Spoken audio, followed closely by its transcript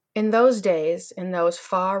In those days, in those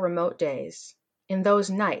far remote days, in those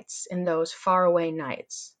nights, in those faraway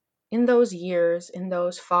nights, in those years, in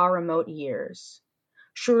those far remote years,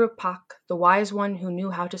 Shuruppak, the wise one who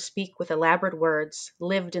knew how to speak with elaborate words,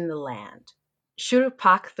 lived in the land.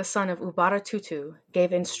 Shuruppak, the son of Ubaratutu,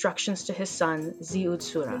 gave instructions to his son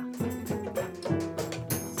Ziudsura.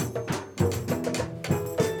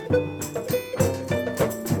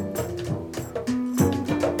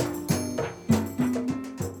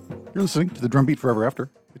 You're listening to The Drumbeat Forever After.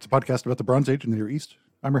 It's a podcast about the Bronze Age in the Near East.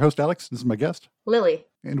 I'm your host, Alex. This is my guest, Lily.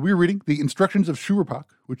 And we're reading The Instructions of Shuruppak,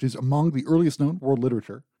 which is among the earliest known world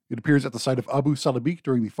literature. It appears at the site of Abu Salabik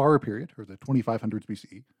during the Fara period, or the 2500s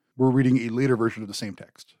BCE. We're reading a later version of the same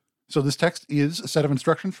text. So this text is a set of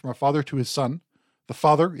instructions from a father to his son. The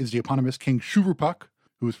father is the eponymous King Shuruppak,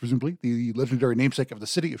 who is presumably the legendary namesake of the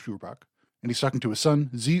city of Shuruppak. And he's talking to his son,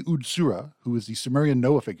 Ziudsura, who is the Sumerian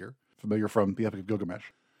Noah figure, familiar from the Epic of Gilgamesh.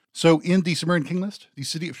 So in the Sumerian king list, the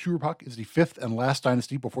city of Shuruppak is the fifth and last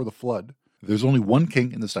dynasty before the flood. There's only one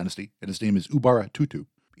king in this dynasty, and his name is Ubaratutu.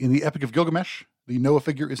 In the Epic of Gilgamesh, the Noah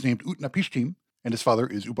figure is named Utnapishtim, and his father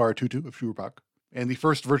is Ubaratutu of Shuruppak. And the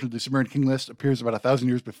first version of the Sumerian king list appears about 1,000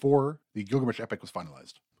 years before the Gilgamesh epic was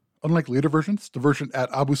finalized. Unlike later versions, the version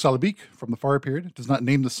at Abu Salabik from the Fara period does not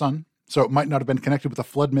name the sun, so it might not have been connected with a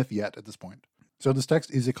flood myth yet at this point. So this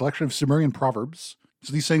text is a collection of Sumerian proverbs.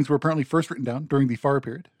 So these sayings were apparently first written down during the Fara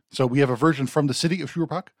period. So we have a version from the city of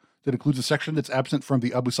Shuruppak that includes a section that's absent from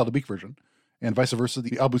the Abu Salabik version, and vice versa.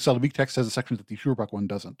 The Abu Salabik text has a section that the Shuruppak one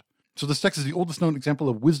doesn't. So this text is the oldest known example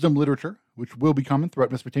of wisdom literature, which will be common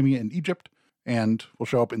throughout Mesopotamia and Egypt, and will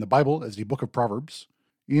show up in the Bible as the Book of Proverbs.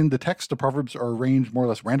 In the text, the Proverbs are arranged more or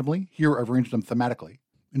less randomly. Here, I've arranged them thematically.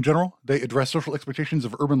 In general, they address social expectations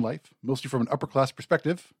of urban life, mostly from an upper-class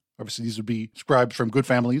perspective. Obviously, these would be scribes from good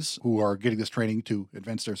families who are getting this training to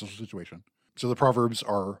advance their social situation. So the Proverbs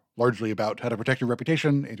are largely about how to protect your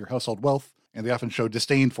reputation and your household wealth, and they often show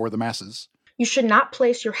disdain for the masses. You should not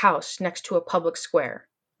place your house next to a public square.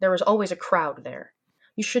 There is always a crowd there.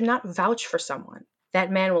 You should not vouch for someone.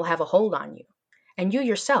 That man will have a hold on you. And you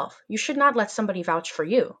yourself, you should not let somebody vouch for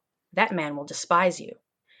you. That man will despise you.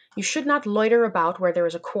 You should not loiter about where there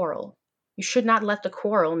is a quarrel. You should not let the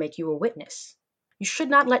quarrel make you a witness. You should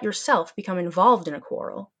not let yourself become involved in a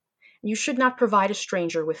quarrel. And you should not provide a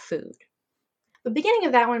stranger with food. The beginning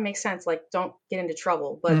of that one makes sense, like don't get into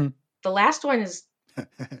trouble. But the last one is, yeah.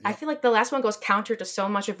 I feel like the last one goes counter to so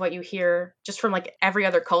much of what you hear just from like every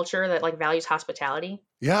other culture that like values hospitality.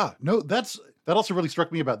 Yeah, no, that also really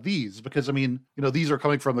struck me about these because, I mean, these are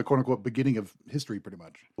coming from the quote unquote beginning of history pretty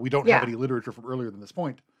much. We don't have any literature from earlier than this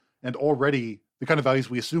point. And already the kind of values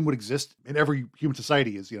we assume would exist in every human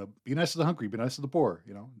society is, be nice to the hungry, be nice to the poor,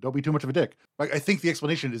 don't be too much of a dick. I think the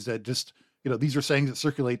explanation is that just, these are sayings that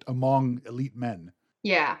circulate among elite men.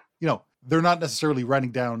 Yeah. They're not necessarily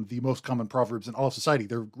writing down the most common proverbs in all of society.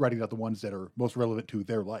 They're writing down the ones that are most relevant to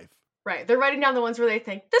their life. Right. They're writing down the ones where they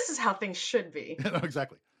think, this is how things should be. No,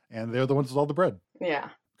 exactly. And they're the ones with all the bread. Yeah.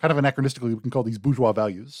 Kind of anachronistically, we can call these bourgeois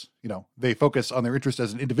values. They focus on their interest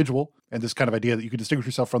as an individual and this kind of idea that you can distinguish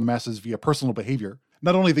yourself from the masses via personal behavior.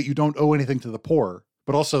 Not only that you don't owe anything to the poor,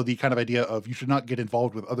 but also the kind of idea of you should not get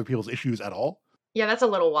involved with other people's issues at all. Yeah, that's a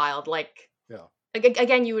little wild. Yeah.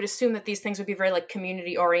 Again, you would assume that these things would be very like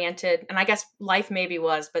community oriented. And I guess life maybe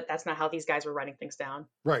was, but that's not how these guys were writing things down.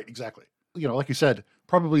 Right, exactly. Like you said,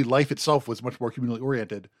 probably life itself was much more communally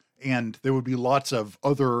oriented. And there would be lots of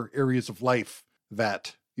other areas of life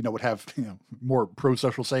that, would have, more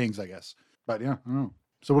pro-social sayings, I guess. But yeah, I don't know.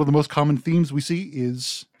 So one of the most common themes we see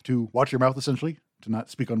is to watch your mouth, essentially, to not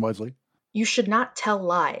speak unwisely. You should not tell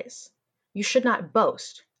lies. You should not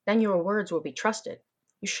boast. Then your words will be trusted.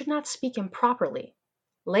 You should not speak improperly.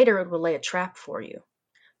 Later it will lay a trap for you.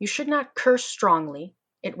 You should not curse strongly.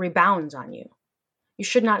 It rebounds on you. You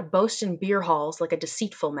should not boast in beer halls like a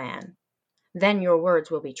deceitful man. Then your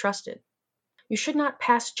words will be trusted. You should not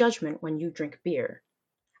pass judgment when you drink beer.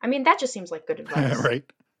 I mean, that just seems like good advice. Right.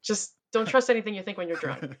 Just don't trust anything you think when you're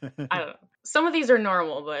drunk. I don't know. Some of these are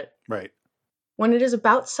normal, but... Right. When it is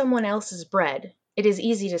about someone else's bread, it is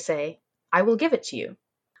easy to say, I will give it to you.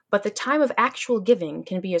 But the time of actual giving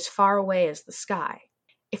can be as far away as the sky.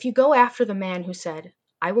 If you go after the man who said,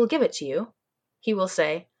 I will give it to you, he will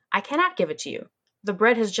say, I cannot give it to you. The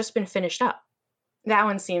bread has just been finished up. That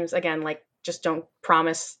one seems, again, like just don't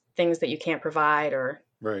promise things that you can't provide or...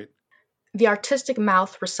 Right. The artistic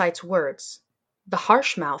mouth recites words. The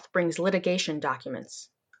harsh mouth brings litigation documents.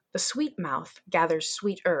 The sweet mouth gathers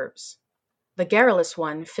sweet herbs. The garrulous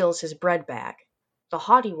one fills his bread bag. The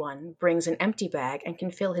haughty one brings an empty bag and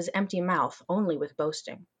can fill his empty mouth only with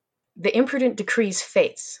boasting. The imprudent decrees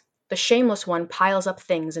fates. The shameless one piles up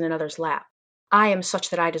things in another's lap. I am such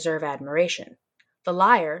that I deserve admiration. The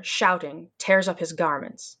liar, shouting, tears up his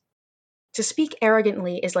garments. To speak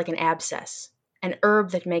arrogantly is like an abscess, an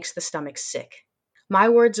herb that makes the stomach sick. My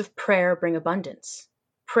words of prayer bring abundance.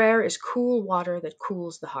 Prayer is cool water that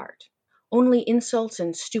cools the heart. Only insults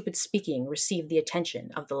and stupid speaking receive the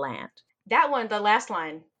attention of the land. That one, the last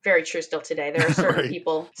line, very true still today. There are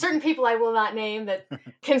certain people I will not name that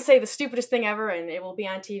can say the stupidest thing ever and it will be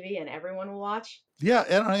on TV and everyone will watch. Yeah,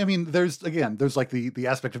 and I mean, there's like the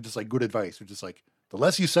aspect of just like good advice, which is like the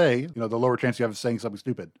less you say, the lower chance you have of saying something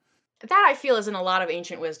stupid. That I feel is in a lot of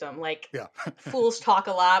ancient wisdom. Like, yeah. Fools talk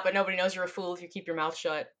a lot, but nobody knows you're a fool if you keep your mouth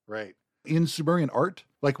shut. Right. In Sumerian art,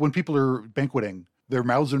 like when people are banqueting, their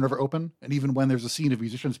mouths are never open. And even when there's a scene of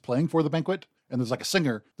musicians playing for the banquet and there's like a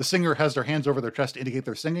singer, the singer has their hands over their chest to indicate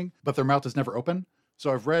they're singing, but their mouth is never open.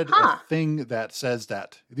 So I've read a thing that says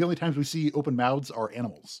that the only times we see open mouths are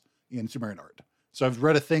animals in Sumerian art. So I've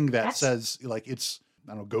read a thing that says like it's,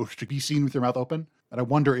 I don't know, ghost to be seen with your mouth open. And I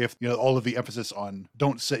wonder if, all of the emphasis on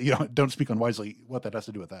don't speak unwisely, what that has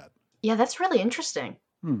to do with that. Yeah, that's really interesting.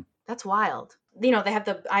 That's wild. They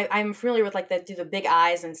have I'm familiar with like the big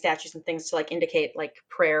eyes and statues and things to like indicate like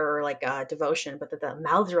prayer or like devotion, but the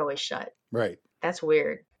mouths are always shut. Right. That's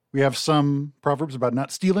weird. We have some proverbs about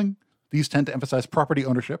not stealing. These tend to emphasize property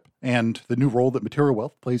ownership and the new role that material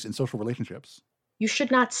wealth plays in social relationships. You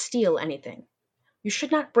should not steal anything. You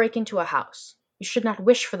should not break into a house. You should not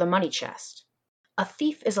wish for the money chest. A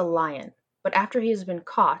thief is a lion, but after he has been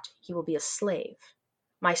caught, he will be a slave.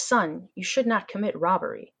 My son, you should not commit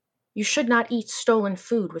robbery. You should not eat stolen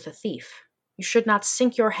food with a thief. You should not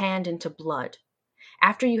sink your hand into blood.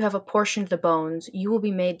 After you have apportioned the bones, you will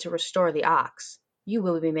be made to restore the ox. You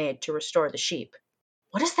will be made to restore the sheep.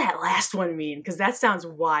 What does that last one mean? Because that sounds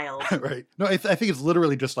wild. Right. No, I think it's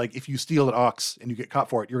literally just like if you steal an ox and you get caught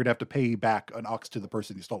for it, you're going to have to pay back an ox to the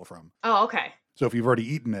person you stole it from. Oh, okay. So if you've already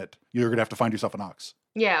eaten it, you're going to have to find yourself an ox.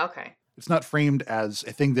 Yeah, okay. It's not framed as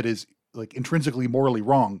a thing that is like intrinsically morally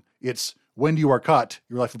wrong. It's when you are caught,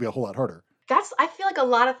 your life will be a whole lot harder. I feel like a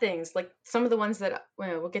lot of things, like some of the ones that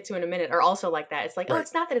we'll get to in a minute, are also like that. It's like, right. Oh,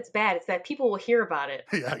 it's not that it's bad. It's that people will hear about it.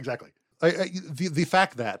 Yeah, exactly. The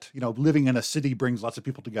fact that, living in a city brings lots of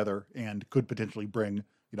people together and could potentially bring,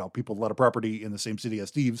 people a lot of property in the same city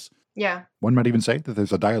as thieves. Yeah. One might even say that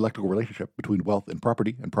there's a dialectical relationship between wealth and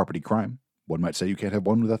property crime. One might say you can't have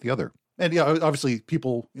one without the other. And yeah, obviously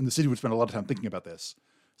people in the city would spend a lot of time thinking about this.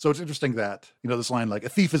 So it's interesting that, this line, like a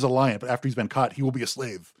thief is a lion, but after he's been caught, he will be a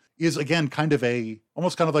slave, is again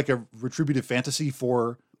almost kind of like a retributive fantasy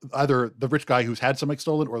for either the rich guy who's had something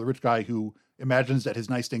stolen or the rich guy who imagines that his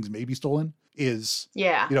nice things may be stolen. Is, he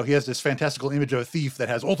has this fantastical image of a thief that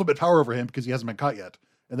has ultimate power over him because he hasn't been caught yet.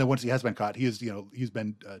 And then once he has been caught, he is, he's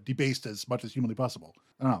been debased as much as humanly possible.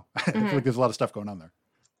 I don't know. I feel like there's a lot of stuff going on there.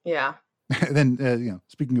 Yeah. And then,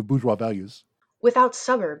 speaking of bourgeois values. Without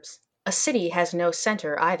suburbs, a city has no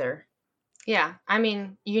center either. Yeah, I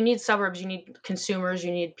mean, you need suburbs, you need consumers,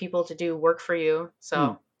 you need people to do work for you,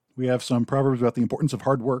 so. We have some proverbs about the importance of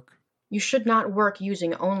hard work. You should not work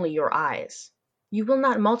using only your eyes. You will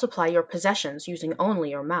not multiply your possessions using only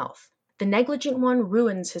your mouth. The negligent one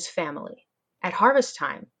ruins his family. At harvest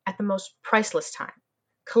time, at the most priceless time,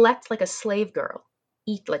 collect like a slave girl,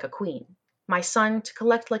 eat like a queen. My son, to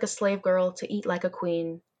collect like a slave girl, to eat like a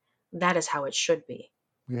queen, that is how it should be.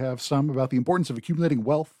 We have some about the importance of accumulating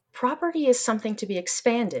wealth. Property is something to be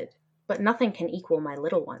expanded, but nothing can equal my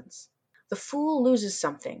little ones. The fool loses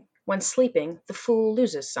something. When sleeping, the fool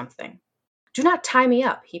loses something. Do not tie me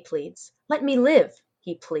up, he pleads. Let me live,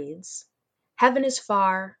 he pleads. Heaven is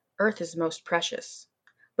far, earth is most precious.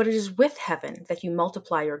 But it is with heaven that you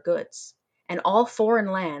multiply your goods, and all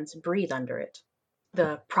foreign lands breathe under it.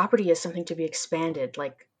 The property is something to be expanded,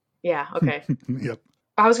 yeah, okay. Yep.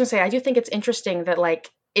 I was going to say, I do think it's interesting that,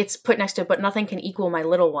 it's put next to, but nothing can equal my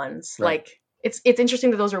little ones. Right. It's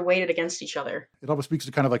interesting that those are weighted against each other. It almost speaks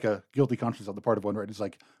to kind of like a guilty conscience on the part of one, right? It's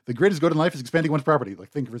like, the greatest good in life is expanding one's property.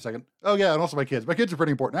 Think for a second. Oh yeah, and also my kids. My kids are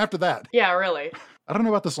pretty important. After that. Yeah, really. I don't know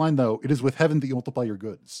about this line though. It is with heaven that you multiply your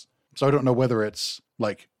goods. So I don't know whether it's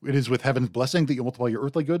it is with heaven's blessing that you multiply your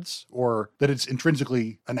earthly goods, or that it's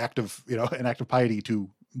intrinsically an act of piety to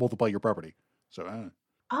multiply your property. So I don't know.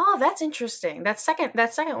 Oh, that's interesting. That second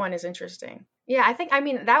one is interesting. Yeah,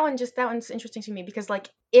 that one's interesting to me because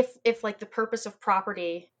if the purpose of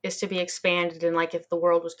property is to be expanded and if the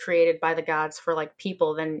world was created by the gods for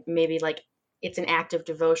people, then maybe it's an act of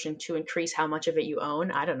devotion to increase how much of it you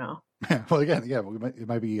own. I don't know. Well, again, yeah, it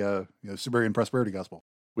might be Sumerian prosperity gospel.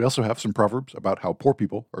 We also have some proverbs about how poor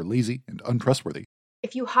people are lazy and untrustworthy.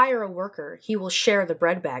 If you hire a worker, he will share the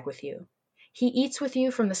bread bag with you. He eats with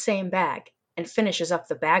you from the same bag and finishes up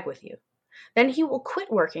the bag with you. Then he will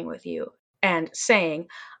quit working with you and, saying,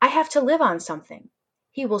 I have to live on something,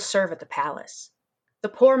 he will serve at the palace. The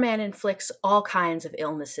poor man inflicts all kinds of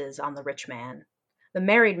illnesses on the rich man. The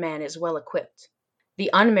married man is well equipped. The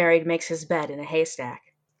unmarried makes his bed in a haystack.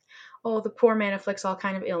 Oh, the poor man inflicts all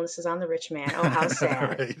kinds of illnesses on the rich man. Oh, how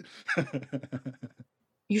sad.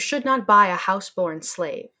 You should not buy a house-born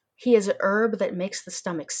slave. He is a herb that makes the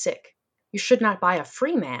stomach sick. You should not buy a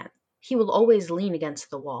free man. He will always lean against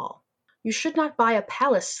the wall. You should not buy a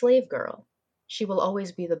palace slave girl. She will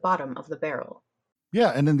always be the bottom of the barrel.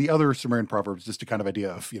 Yeah, and then the other Sumerian proverbs, just a kind of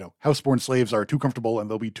idea of, house-born slaves are too comfortable and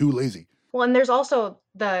they'll be too lazy. Well, and there's also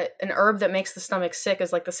an herb that makes the stomach sick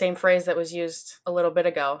is like the same phrase that was used a little bit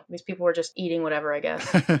ago. These people were just eating whatever, I guess.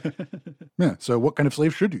 Yeah, so what kind of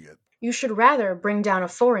slave should you get? You should rather bring down a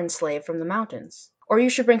foreign slave from the mountains, or you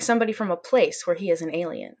should bring somebody from a place where he is an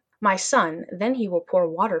alien. My son, then he will pour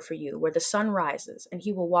water for you where the sun rises, and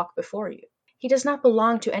he will walk before you. He does not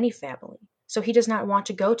belong to any family, so he does not want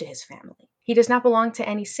to go to his family. He does not belong to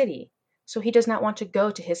any city, so he does not want to go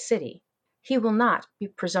to his city. He will not be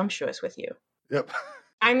presumptuous with you. Yep.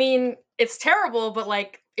 I mean, it's terrible, but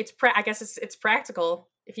I guess it's practical.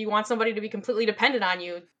 If you want somebody to be completely dependent on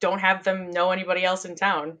you, don't have them know anybody else in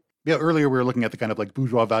town. Yeah, earlier we were looking at the kind of like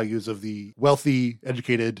bourgeois values of the wealthy,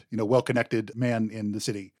 educated, well-connected man in the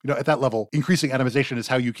city. At that level, increasing atomization is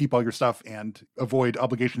how you keep all your stuff and avoid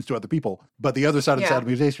obligations to other people. But the other side of this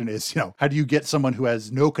atomization is, how do you get someone who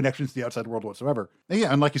has no connections to the outside world whatsoever? And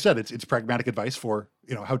yeah, and like you said, it's pragmatic advice for,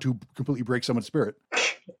 how to completely break someone's spirit.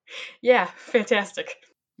 Yeah, fantastic.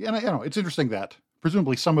 Yeah, and it's interesting that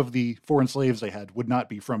presumably some of the foreign slaves they had would not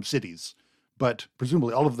be from cities, but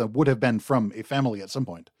presumably all of them would have been from a family at some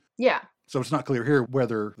point. Yeah. So it's not clear here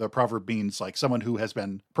whether the proverb means like someone who has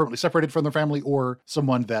been permanently separated from their family or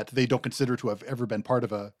someone that they don't consider to have ever been part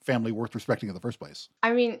of a family worth respecting in the first place.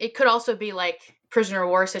 I mean, it could also be like prisoner of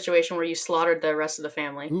war situation where you slaughtered the rest of the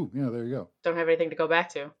family. Ooh, yeah, there you go. Don't have anything to go back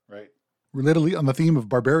to. Right. Relatedly, on the theme of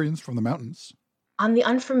barbarians from the mountains. On the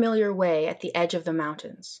unfamiliar way at the edge of the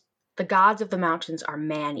mountains, the gods of the mountains are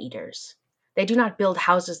man-eaters. They do not build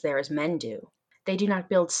houses there as men do. They do not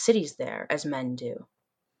build cities there as men do.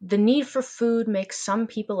 The need for food makes some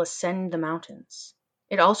people ascend the mountains.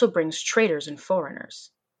 It also brings traders and foreigners,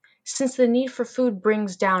 since the need for food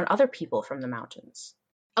brings down other people from the mountains.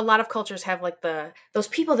 A lot of cultures have like those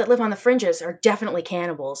people that live on the fringes are definitely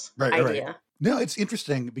cannibals idea. Right. No, it's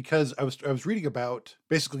interesting because I was reading about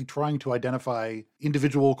basically trying to identify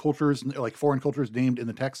individual cultures, like foreign cultures named in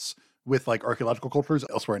the texts with like archaeological cultures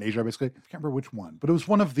elsewhere in Asia, basically. I can't remember which one, but it was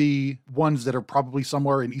one of the ones that are probably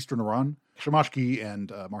somewhere in eastern Iran. Shamashki and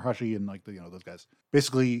Marhashi and like those guys.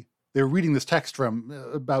 Basically, they were reading this text from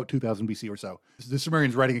about 2000 BC or so. The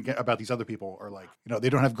Sumerians writing about these other people are like, they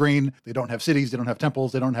don't have grain, they don't have cities, they don't have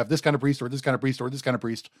temples, they don't have this kind of priest or this kind of priest or this kind of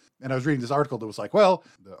priest. And I was reading this article that was like, well,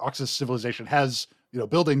 the Oxus civilization has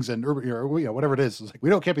buildings and urban, whatever it is. It's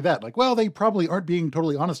like, can't be that. Like, well, they probably aren't being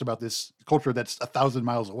totally honest about this culture that's 1,000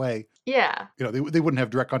 miles away. Yeah. They wouldn't have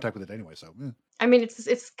direct contact with it anyway. So, yeah. I mean,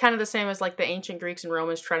 it's kind of the same as like the ancient Greeks and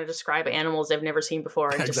Romans trying to describe animals they've never seen before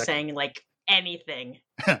and just saying like anything.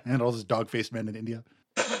 And all those dog-faced men in India.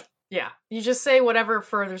 Yeah. You just say whatever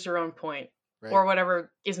furthers your own point. Right. Or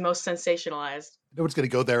whatever is most sensationalized. No one's going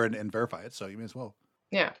to go there and verify it, so you may as well.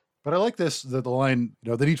 Yeah. But I like this, the line,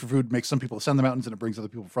 the need for food makes some people ascend the mountains and it brings other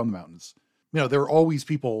people from the mountains. There are always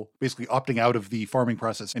people basically opting out of the farming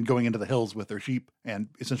process and going into the hills with their sheep and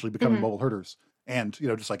essentially becoming mobile herders. And,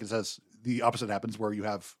 just like it says, the opposite happens where you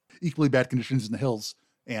have equally bad conditions in the hills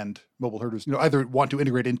and mobile herders, either want to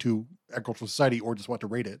integrate into agricultural society or just want to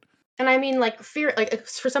raid it. And I mean, like, fear, like,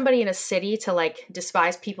 for somebody in a city to, like,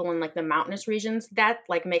 despise people in, like, the mountainous regions, that,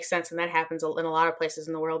 like, makes sense. And that happens in a lot of places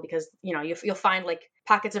in the world because, you'll find, like,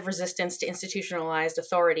 pockets of resistance to institutionalized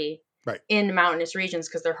authority in mountainous regions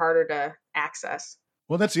because they're harder to access.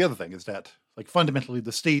 Well, that's the other thing is that, like, fundamentally,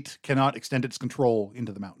 the state cannot extend its control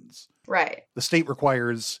into the mountains. Right. The state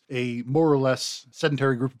requires a more or less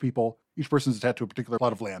sedentary group of people. Each person is attached to a particular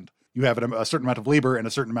plot of land. You have a certain amount of labor and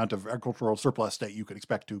a certain amount of agricultural surplus that you can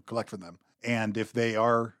expect to collect from them. And if they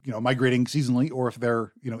are, migrating seasonally, or if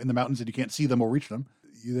they're, in the mountains and you can't see them or reach them,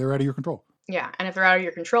 they're out of your control. Yeah, and if they're out of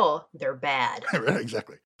your control, they're bad.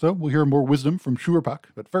 Exactly. So we'll hear more wisdom from Shuruppak,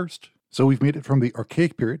 but first, so we've made it from the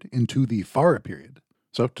Archaic period into the Farah period.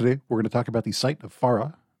 So today we're going to talk about the site of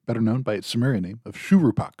Farah, better known by its Sumerian name of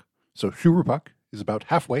Shuruppak. So Shuruppak is about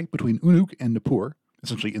halfway between Unuk and Nippur,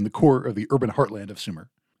 essentially in the core of the urban heartland of Sumer.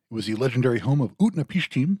 It was the legendary home of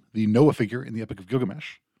Utnapishtim, the Noah figure in the Epic of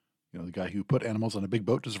Gilgamesh, the guy who put animals on a big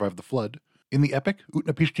boat to survive the flood. In the epic,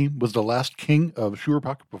 Utnapishtim was the last king of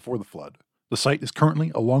Shuruppak before the flood. The site is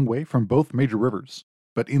currently a long way from both major rivers,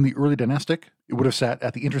 but in the early dynastic, it would have sat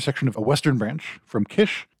at the intersection of a western branch from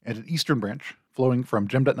Kish and an eastern branch flowing from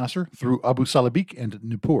Jemdet Nasr through Abu Salabik and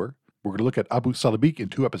Nippur. We're going to look at Abu Salabik in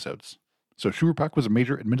 2 episodes. So Shuruppak was a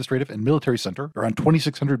major administrative and military center around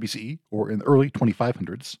 2600 BCE, or in the early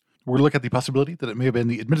 2500s. We're going to look at the possibility that it may have been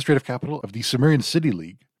the administrative capital of the Sumerian City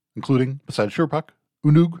League, including, besides Shuruppak,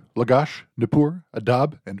 Unug, Lagash, Nippur,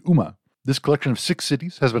 Adab, and Umma. This collection of 6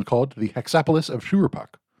 cities has been called the Hexapolis of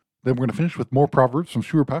Shuruppak. Then we're going to finish with more proverbs from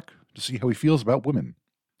Shuruppak to see how he feels about women.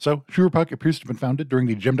 So, Shuruppak appears to have been founded during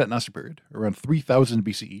the Jemdet Nasr period, around 3000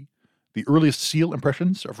 BCE. The earliest seal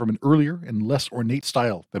impressions are from an earlier and less ornate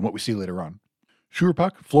style than what we see later on.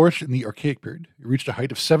 Shuruppak flourished in the Archaic period. It reached a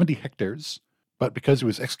height of 70 hectares, but because it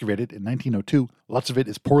was excavated in 1902, lots of it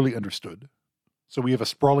is poorly understood. So we have a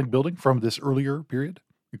sprawling building from this earlier period,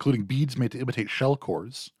 including beads made to imitate shell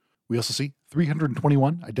cores. We also see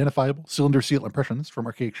 321 identifiable cylinder seal impressions from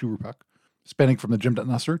Archaic Shuruppak, spanning from the Jemdet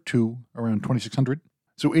Nasr to around 2600.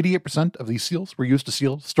 So 88% of these seals were used to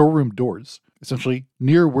seal storeroom doors. Essentially,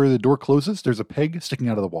 near where the door closes, there's a peg sticking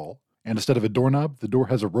out of the wall, and instead of a doorknob, the door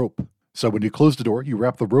has a rope. So when you close the door, you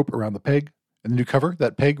wrap the rope around the peg, and then you cover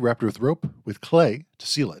that peg wrapped with rope with clay to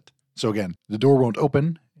seal it. So again, the door won't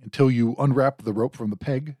open until you unwrap the rope from the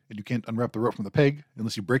peg, and you can't unwrap the rope from the peg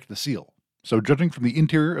unless you break the seal. So judging from the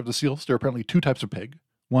interior of the seals, there are apparently 2 types of peg.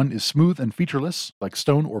 One is smooth and featureless, like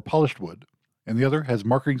stone or polished wood, and the other has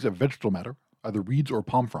markings of vegetable matter, either reeds or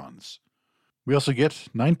palm fronds. We also get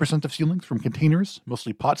 9% of sealings from containers,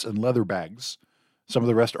 mostly pots and leather bags. Some of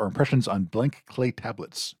the rest are impressions on blank clay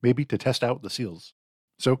tablets, maybe to test out the seals.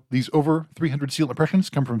 So these over 300 seal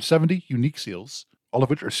impressions come from 70 unique seals, all of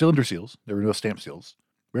which are cylinder seals. There are no stamp seals.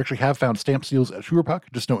 We actually have found stamp seals at Shuruppak,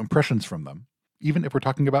 just no impressions from them. Even if we're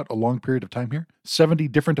talking about a long period of time here, 70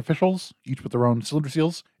 different officials, each with their own cylinder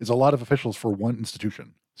seals, is a lot of officials for one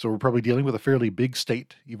institution. So we're probably dealing with a fairly big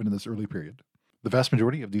state, even in this early period. The vast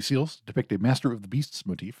majority of these seals depict a Master of the Beasts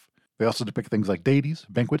motif. They also depict things like deities,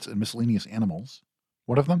 banquets, and miscellaneous animals.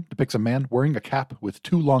 One of them depicts a man wearing a cap with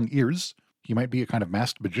 2 long ears. He might be a kind of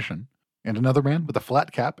masked magician. And another man with a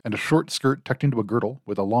flat cap and a short skirt tucked into a girdle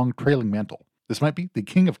with a long trailing mantle. This might be the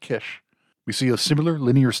King of Kish. We see a similar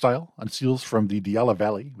linear style on seals from the Diyala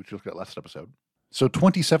Valley, which we looked at last episode. So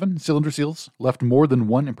 27 cylinder seals left more than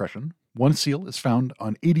one impression. One seal is found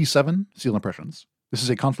on 87 seal impressions. This is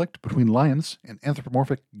a conflict between lions and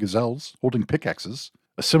anthropomorphic gazelles holding pickaxes.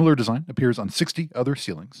 A similar design appears on 60 other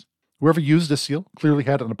sealings. Whoever used this seal clearly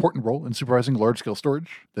had an important role in supervising large-scale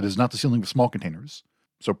storage that is not the sealing of small containers.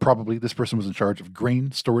 So probably this person was in charge of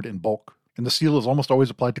grain stored in bulk. And the seal is almost always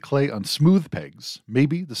applied to clay on smooth pegs,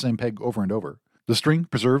 maybe the same peg over and over. The string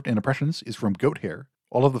preserved in impressions is from goat hair.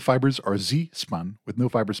 All of the fibers are Z-spun, with no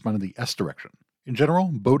fibers spun in the S direction. In general,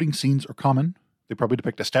 boating scenes are common. They probably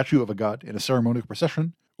depict a statue of a god in a ceremonial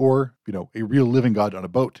procession, or, a real living god on a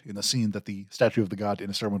boat in the scene that the statue of the god in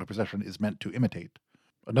a ceremonial procession is meant to imitate.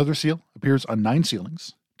 Another seal appears on 9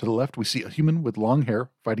 sealings. To the left, we see a human with long hair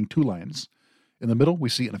fighting 2 lions. In the middle, we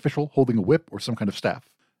see an official holding a whip or some kind of staff.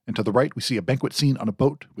 And to the right, we see a banquet scene on a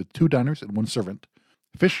boat with 2 diners and 1 servant.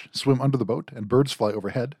 Fish swim under the boat and birds fly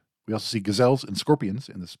overhead. We also see gazelles and scorpions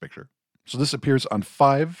in this picture. So this appears on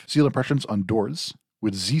 5 seal impressions on doors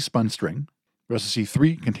with Z-spun string. We also see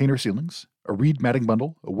 3 container ceilings, a reed matting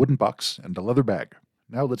bundle, a wooden box, and a leather bag.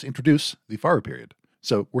 Now let's introduce the Fara period.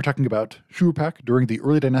 So we're talking about Shuruppak during the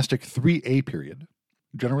early dynastic 3A period.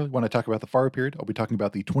 Generally, when I talk about the Fara period, I'll be talking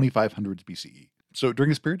about the 2500s BCE. So during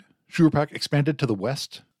this period, Shuruppak expanded to the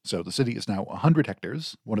west. So the city is now 100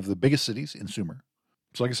 hectares, one of the biggest cities in Sumer.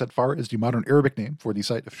 So like I said, Fara is the modern Arabic name for the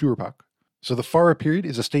site of Shuruppak. So the Fara period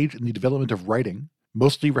is a stage in the development of writing,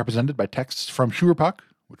 mostly represented by texts from Shuruppak,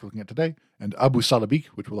 which we're looking at today, and Abu Salabik,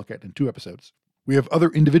 which we'll look at in 2 episodes. We have other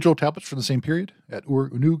individual tablets from the same period at Ur,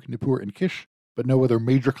 Unug, Nippur, and Kish, but no other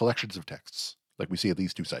major collections of texts, like we see at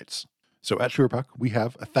these 2 sites. So at Shuruppak, we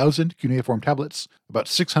have 1,000 cuneiform tablets, about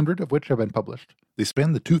 600 of which have been published. They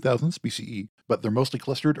span the 2000s BCE, but they're mostly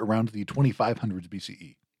clustered around the 2500s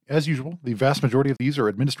BCE. As usual, the vast majority of these are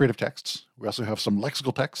administrative texts. We also have some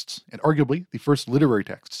lexical texts, and arguably the first literary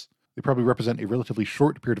texts. They probably represent a relatively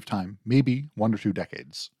short period of time, maybe 1 or 2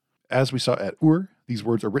 decades. As we saw at Ur, these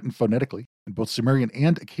words are written phonetically in both Sumerian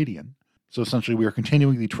and Akkadian. So essentially we are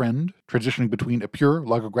continuing the trend, transitioning between a pure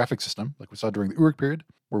logographic system, like we saw during the Uruk period,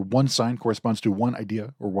 where one sign corresponds to one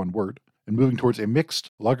idea or one word, and moving towards a mixed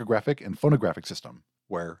logographic and phonographic system,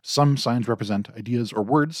 where some signs represent ideas or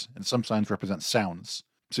words, and some signs represent sounds.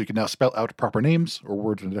 So you can now spell out proper names or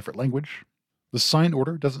words in a different language. The sign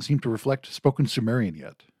order doesn't seem to reflect spoken Sumerian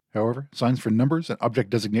yet. However, signs for numbers and object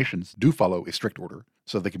designations do follow a strict order,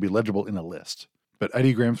 so they can be legible in a list. But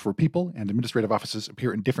ideograms for people and administrative offices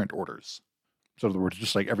appear in different orders. So in other words,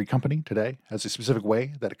 just like every company today has a specific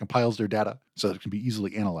way that it compiles their data so that it can be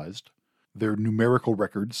easily analyzed, their numerical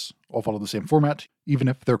records all follow the same format, even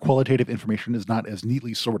if their qualitative information is not as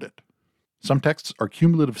neatly sorted. Some texts are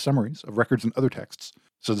cumulative summaries of records in other texts,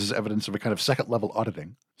 so this is evidence of a kind of second-level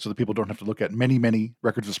auditing, so that people don't have to look at many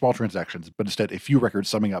records of small transactions, but instead a few records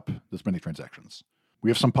summing up those many transactions. We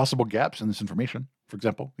have some possible gaps in this information. For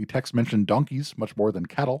example, the text mentioned donkeys much more than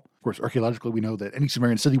cattle. Of course, archaeologically, we know that any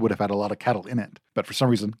Sumerian city would have had a lot of cattle in it, but for some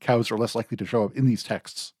reason, cows are less likely to show up in these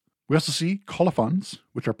texts. We also see colophons,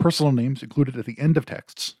 which are personal names included at the end of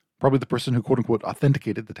texts, probably the person who quote-unquote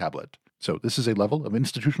authenticated the tablet. So this is a level of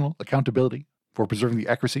institutional accountability for preserving the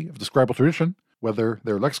accuracy of the scribal tradition, whether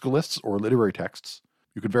they're lexical lists or literary texts.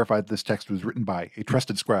 You can verify that this text was written by a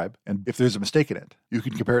trusted scribe, and if there's a mistake in it, you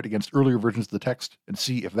can compare it against earlier versions of the text and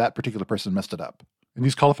see if that particular person messed it up. And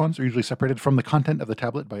these colophons are usually separated from the content of the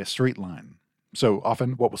tablet by a straight line. So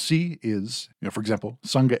often what we'll see is, for example,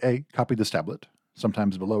 Sangha A copied this tablet.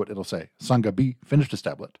 Sometimes below it it'll say, Sangha B finished this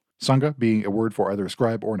tablet. Sangha being a word for either a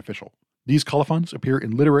scribe or an official. These colophons appear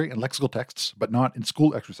in literary and lexical texts, but not in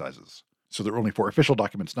school exercises. So they're only for official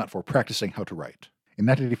documents, not for practicing how to write. In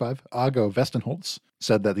 1985, Ago Westenholz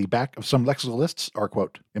said that the back of some lexical lists are,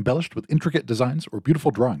 quote, embellished with intricate designs or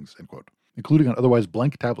beautiful drawings, end quote, including on otherwise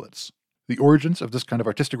blank tablets. The origins of this kind of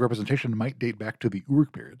artistic representation might date back to the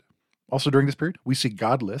Uruk period. Also during this period, we see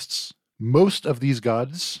god lists. Most of these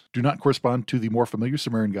gods do not correspond to the more familiar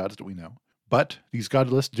Sumerian gods that we know, but these god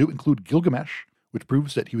lists do include Gilgamesh, which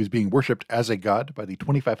proves that he was being worshipped as a god by the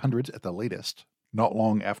 2500s at the latest, not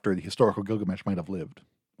long after the historical Gilgamesh might have lived.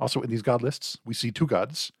 Also in these god lists, we see two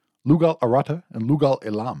gods, Lugal Arata and Lugal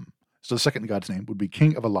Elam. So the second god's name would be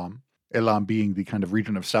King of Elam, Elam being the kind of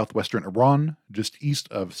region of southwestern Iran, just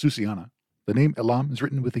east of Susiana. The name Elam is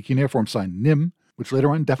written with the cuneiform sign Nim, which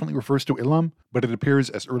later on definitely refers to Elam, but it appears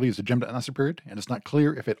as early as the Jemna Nasr period, and it's not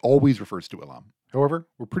clear if it always refers to Elam. However,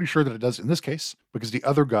 we're pretty sure that it does in this case, because the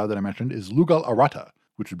other god that I mentioned is Lugal Arata,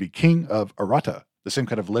 which would be King of Arata, the same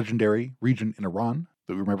kind of legendary region in Iran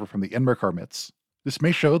that we remember from the Enmerkar myths. This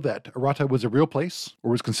may show that Arata was a real place,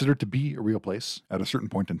 or was considered to be a real place at a certain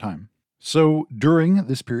point in time. So during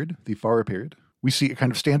this period, the Fara period, we see a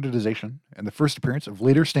kind of standardization and the first appearance of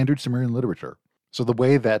later standard Sumerian literature. So the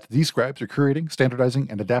way that these scribes are curating, standardizing,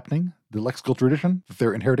 and adapting the lexical tradition that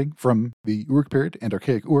they're inheriting from the Uruk period and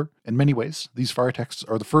Archaic Ur, in many ways, these Fara texts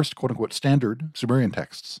are the first quote-unquote standard Sumerian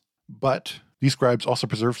texts. But these scribes also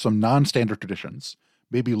preserve some non-standard traditions,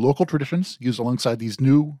 maybe local traditions used alongside these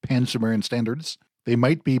new pan-Sumerian standards. They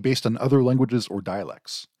might be based on other languages or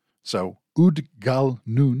dialects. So Ud Gal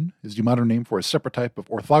Nun is the modern name for a separate type of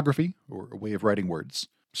orthography, or a way of writing words.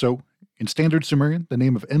 So in standard Sumerian, the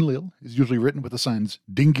name of Enlil is usually written with the signs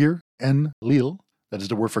Dingir, En-Lil, that is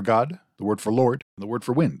the word for God, the word for Lord, and the word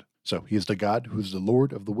for wind. So he is the god who is the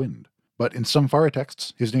Lord of the wind. But in some Fara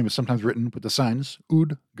texts, his name is sometimes written with the signs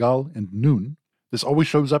Ud, Gal, and Nun. This always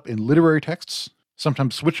shows up in literary texts,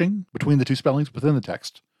 sometimes switching between the two spellings within the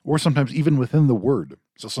text, or sometimes even within the word.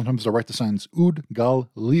 So sometimes they'll write the signs Ud, Gal,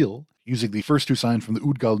 Lil, using the first two signs from the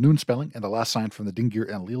Ud, Gal, Nun spelling and the last sign from the Dingir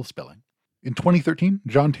and Lil spelling. In 2013,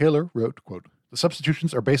 John Taylor wrote, quote, the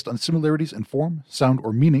substitutions are based on similarities in form, sound,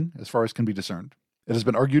 or meaning as far as can be discerned. It has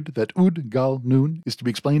been argued that Ud, Gal, Nun is to be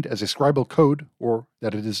explained as a scribal code, or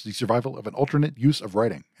that it is the survival of an alternate use of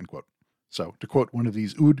writing, end quote. So, to quote one of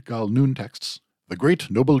these Ud, Gal, Nun texts, the great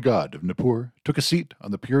noble god of Nippur took a seat on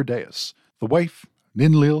the pure dais. The wife,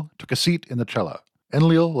 Ninlil, took a seat in the cella.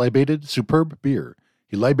 Enlil libated superb beer.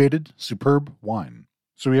 He libated superb wine.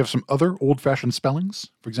 So we have some other old-fashioned spellings.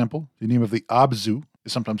 For example, the name of the Abzu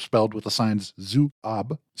is sometimes spelled with the signs Zu,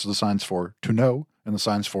 Ab, so the signs for to know, and the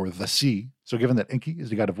signs for the sea. So given that Enki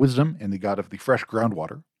is the god of wisdom and the god of the fresh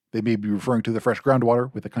groundwater, they may be referring to the fresh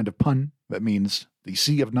groundwater with a kind of pun that means the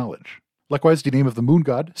sea of knowledge. Likewise, the name of the moon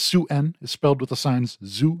god, Su-En, is spelled with the signs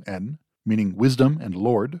Zu-En, meaning wisdom and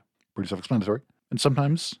lord, pretty self-explanatory. And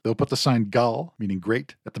sometimes they'll put the sign Gal, meaning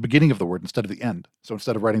great, at the beginning of the word instead of the end. So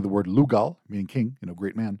instead of writing the word Lugal, meaning king,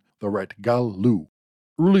 great man, they'll write Gal-Lu.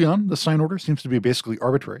 Early on, the sign order seems to be basically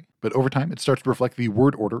arbitrary, but over time it starts to reflect the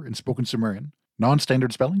word order in spoken Sumerian.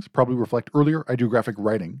 Non-standard spellings probably reflect earlier ideographic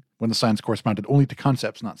writing, when the signs corresponded only to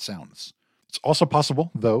concepts, not sounds. It's also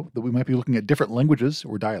possible, though, that we might be looking at different languages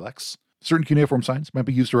or dialects. Certain cuneiform signs might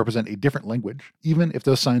be used to represent a different language, even if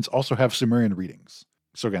those signs also have Sumerian readings.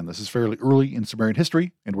 So again, this is fairly early in Sumerian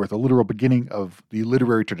history, and we're at the literal beginning of the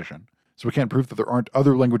literary tradition. So we can't prove that there aren't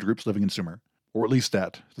other language groups living in Sumer, or at least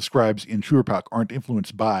that the scribes in Shuruppak aren't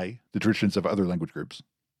influenced by the traditions of other language groups.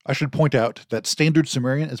 I should point out that Standard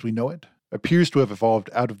Sumerian as we know it appears to have evolved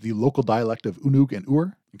out of the local dialect of Unug and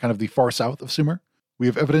Ur, kind of the far south of Sumer. We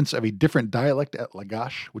have evidence of a different dialect at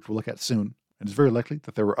Lagash, which we'll look at soon, and it's very likely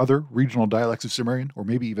that there were other regional dialects of Sumerian, or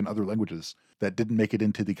maybe even other languages, that didn't make it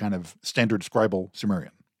into the kind of standard scribal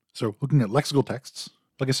Sumerian. So looking at lexical texts,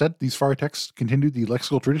 like I said, these fire texts continued the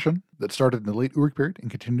lexical tradition that started in the late Uruk period and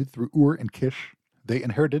continued through Ur and Kish. They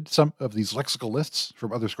inherited some of these lexical lists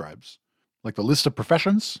from other scribes, like the list of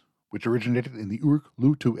professions, which originated in the Uruk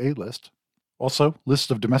Lu-Tu-A list. Also,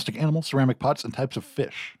 lists of domestic animals, ceramic pots, and types of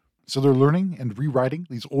fish. So they're learning and rewriting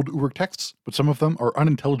these old Uruk texts, but some of them are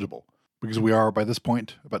unintelligible, because we are, by this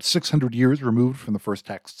point, about 600 years removed from the first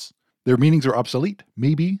texts. Their meanings are obsolete.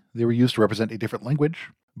 Maybe they were used to represent a different language,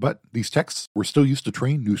 but these texts were still used to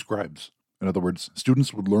train new scribes. In other words,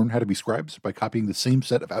 students would learn how to be scribes by copying the same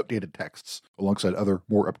set of outdated texts alongside other,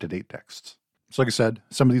 more up-to-date texts. So like I said,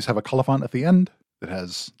 some of these have a colophon at the end that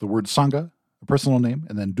has the word Sangha, a personal name,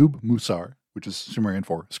 and then Dub Musar, which is Sumerian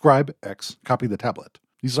for scribe, X, copy the tablet.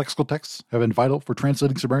 These lexical texts have been vital for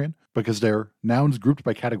translating Sumerian because they're nouns grouped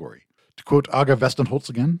by category. To quote Aga Westenholz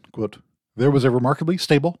again, quote, "There was a remarkably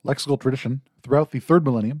stable lexical tradition throughout the 3rd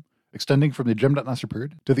millennium, extending from the Jemdet Nasr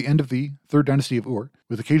period to the end of the 3rd dynasty of Ur,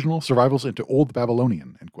 with occasional survivals into Old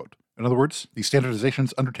Babylonian," end quote. In other words, the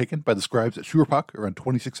standardizations undertaken by the scribes at Shuruppak around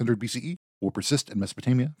 2600 BCE will persist in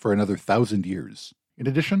Mesopotamia for another 1,000 years. In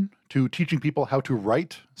addition to teaching people how to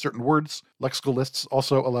write certain words, lexical lists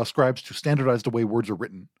also allow scribes to standardize the way words are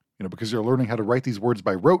written. Because you're learning how to write these words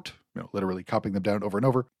by rote, literally copying them down over and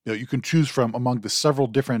over, you can choose from among the several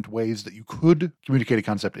different ways that you could communicate a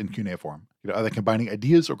concept in cuneiform. Either combining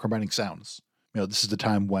ideas or combining sounds. This is the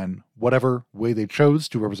time when whatever way they chose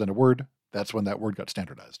to represent a word, that's when that word got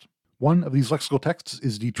standardized. One of these lexical texts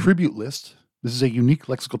is the tribute list. This is a unique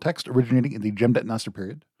lexical text originating in the Jemdet Nasr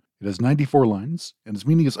period. It has 94 lines, and its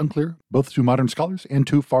meaning is unclear both to modern scholars and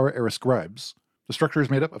to Far-era scribes. The structure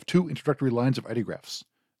is made up of 2 introductory lines of ideographs.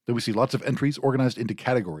 Then we see lots of entries organized into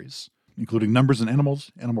categories, including numbers and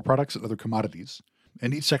animals, animal products, and other commodities.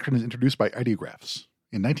 And each section is introduced by ideographs.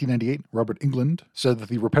 In 1998, Robert England said that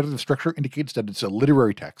the repetitive structure indicates that it's a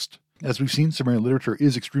literary text. As we've seen, Sumerian literature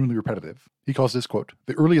is extremely repetitive. He calls this, quote,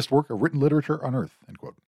 "the earliest work of written literature on earth," end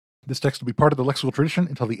quote. This text will be part of the lexical tradition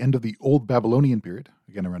until the end of the Old Babylonian period,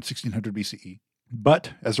 again around 1600 BCE.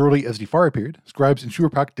 But as early as the Fara period, scribes in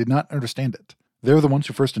Shuruppak did not understand it. They're the ones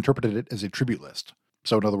who first interpreted it as a tribute list.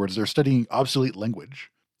 So in other words, they're studying obsolete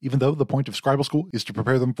language. Even though the point of scribal school is to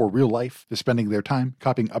prepare them for real life, they're spending their time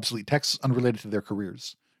copying obsolete texts unrelated to their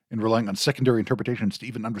careers, and relying on secondary interpretations to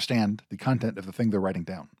even understand the content of the thing they're writing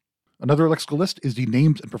down. Another lexical list is the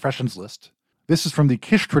names and professions list. This is from the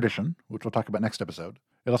Kish tradition, which we'll talk about next episode.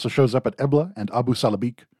 It also shows up at Ebla and Abu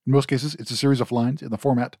Salabik. In most cases, it's a series of lines in the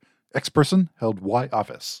format X person held Y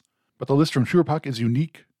office. But the list from Shuruppak is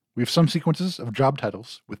unique. We have some sequences of job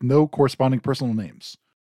titles with no corresponding personal names.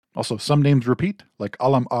 Also, some names repeat, like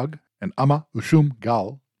Alam Ag and Ama Ushum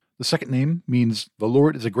Gal. The second name means the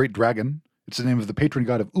Lord is a great dragon. It's the name of the patron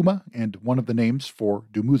god of Uma and one of the names for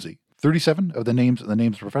Dumuzi. 37 of the names in the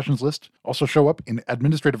names professions list also show up in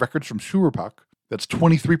administrative records from Shuruppak. That's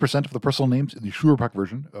 23% of the personal names in the Shuruppak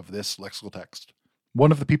version of this lexical text.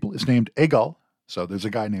 One of the people is named Egal, so there's a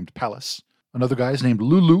guy named Pallas. Another guy is named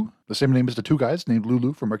Lulu, the same name as the 2 guys named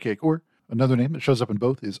Lulu from Archaic Ur. Another name that shows up in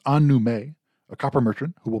both is Anu-Me, a copper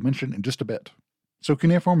merchant who we'll mention in just a bit. So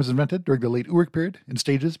cuneiform was invented during the late Uruk period in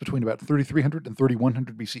stages between about 3300 and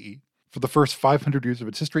 3100 BCE. For the first 500 years of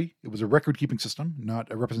its history, it was a record-keeping system,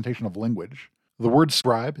 not a representation of language. The word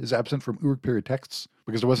scribe is absent from Uruk period texts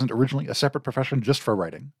because there wasn't originally a separate profession just for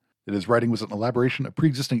writing. That is, writing was an elaboration of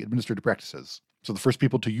pre-existing administrative practices. So the first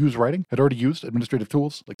people to use writing had already used administrative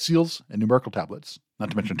tools like seals and numerical tablets,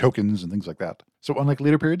 not to mention tokens and things like that. So unlike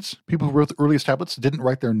later periods, people who wrote the earliest tablets didn't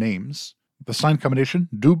write their names. The sign combination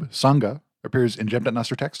Dub Sangha appears in Jemdet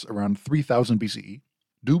Nasr texts around 3000 BCE.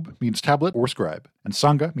 Dub means tablet or scribe, and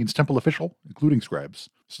Sangha means temple official, including scribes.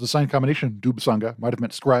 So the sign combination Dub Sangha might have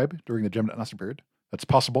meant scribe during the Jemdet Nasr period. That's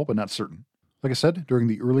possible, but not certain. Like I said, during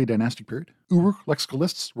the early dynastic period, Uruk lexical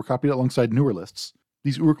lists were copied alongside newer lists.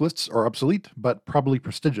 These Uruk lists are obsolete, but probably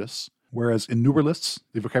prestigious, whereas in newer lists,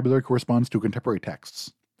 the vocabulary corresponds to contemporary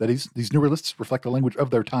texts. That is, these newer lists reflect the language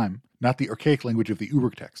of their time, not the archaic language of the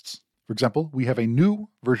Uruk texts. For example, we have a new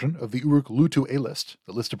version of the Uruk Lu-Tu-A list,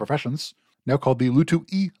 the list of professions, now called the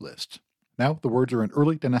Lu-Tu-E list. Now, the words are in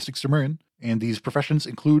early dynastic Sumerian, and these professions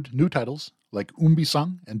include new titles like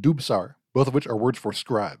Umbisang and Dubsar, both of which are words for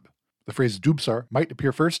scribe. The phrase Dubsar might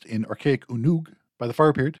appear first in archaic Unug. By the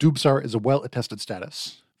Far period, Dubsar is a well-attested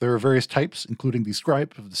status. There are various types, including the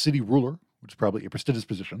scribe of the city ruler, which is probably a prestigious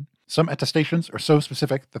position. Some attestations are so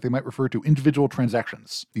specific that they might refer to individual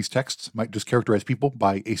transactions. These texts might just characterize people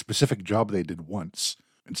by a specific job they did once,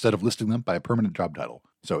 instead of listing them by a permanent job title.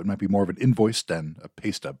 So it might be more of an invoice than a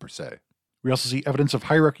pay stub per se. We also see evidence of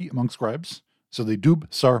hierarchy among scribes. So the Dub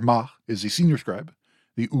Sar Mah is the senior scribe,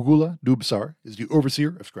 the Ugula Dub Sar is the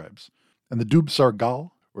overseer of scribes, and the Dub Sar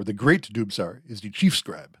Gal, or the Great Dub Sar, is the chief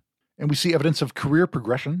scribe. And we see evidence of career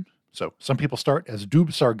progression. So some people start as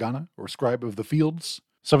Dub Sar Gana, or scribe of the fields.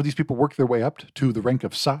 Some of these people work their way up to the rank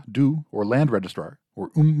of Sa Du, or land registrar, or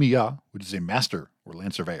Miya, which is a master, or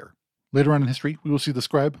land surveyor. Later on in history, we will see the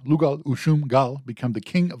scribe Lugal Ushum Gal become the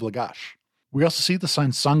king of Lagash. We also see the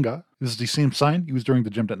sign Sanga. This is the same sign used during the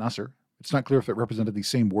Jemdet Nasr. It's not clear if it represented the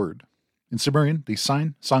same word. In Sumerian, the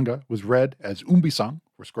sign Sanga was read as Umbisang,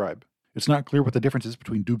 or scribe. It's not clear what the difference is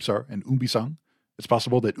between Dubsar and Umbisang. It's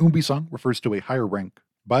possible that Umbisang refers to a higher rank.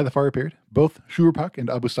 By the Fire period, both Shuruppak and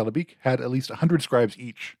Abu Salabik had at least 100 scribes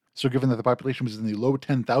each. So given that the population was in the low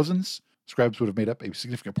 10,000s, scribes would have made up a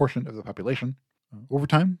significant portion of the population. Over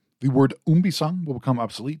time, the word Umbisang will become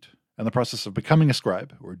obsolete, and the process of becoming a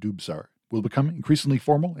scribe, or Dubsar, will become increasingly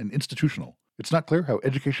formal and institutional. It's not clear how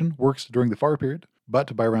education works during the Far period,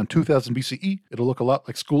 but by around 2000 BCE, it'll look a lot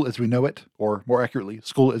like school as we know it, or more accurately,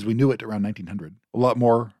 school as we knew it around 1900. A lot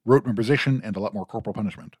more rote memorization and a lot more corporal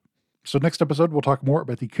punishment. So next episode, we'll talk more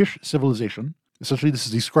about the Kish civilization. Essentially, this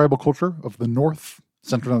is the scribal culture of the north,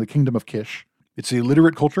 centered on the kingdom of Kish. It's a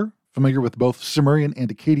literate culture, familiar with both Sumerian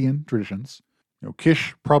and Akkadian traditions.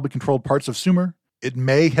 Kish probably controlled parts of Sumer. It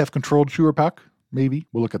may have controlled Shuruppak, maybe.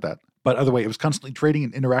 We'll look at that. But either way, it was constantly trading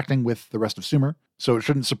and interacting with the rest of Sumer, so it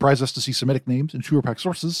shouldn't surprise us to see Semitic names in Shuruppak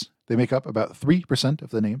sources. They make up about 3% of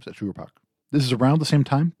the names at Shuruppak. This is around the same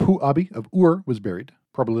time Pu-Abi of Ur was buried,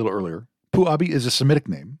 probably a little earlier. Pu-Abi is a Semitic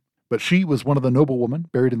name, but she was one of the noblewomen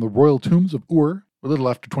buried in the royal tombs of Ur, a little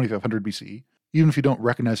after 2500 BCE. Even if you don't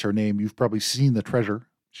recognize her name, you've probably seen the treasure.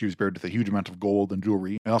 She was buried with a huge amount of gold and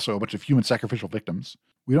jewelry, and also a bunch of human sacrificial victims.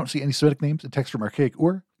 We don't see any Semitic names in texts from archaic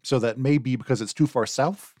Ur, so that may be because it's too far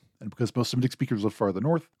south, and because most Semitic speakers live farther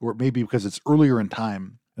north, or it may be because it's earlier in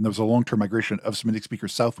time, and there was a long-term migration of Semitic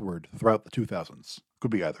speakers southward throughout the 2000s.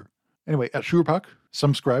 Could be either. Anyway, at Shuruppak,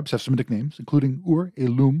 some scribes have Semitic names, including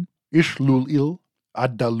Ur-Elum, Ishlul-Il,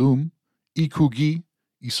 Ad-Dalum, Ikugi,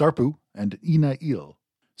 Isarpu, and Ina-Il.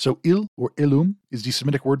 So Il, or Elum, is the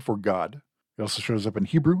Semitic word for God. It also shows up in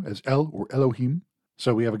Hebrew as El, or Elohim.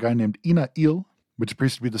 So we have a guy named Ina-Il, which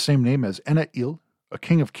appears to be the same name as Ena-Il, a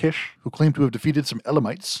king of Kish who claimed to have defeated some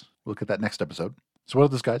Elamites. We'll look at that next episode. So one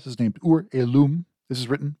of those guys is named Ur-Elum. This is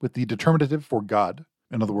written with the determinative for God.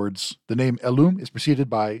 In other words, the name Elum is preceded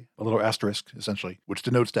by a little asterisk, essentially, which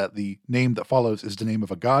denotes that the name that follows is the name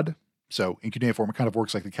of a god. So in cuneiform, it kind of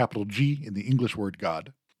works like the capital G in the English word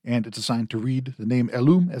God. And it's assigned to read the name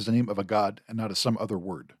Elum as the name of a god and not as some other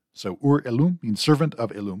word. So Ur-Elum means servant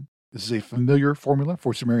of Elum. This is a familiar formula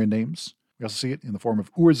for Sumerian names. We also see it in the form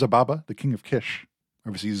of Ur-Zababa, the king of Kish.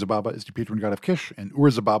 Obviously, Zababa is the patron god of Kish, and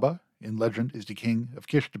Ur-Zababa, in legend, is the king of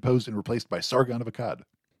Kish deposed and replaced by Sargon of Akkad.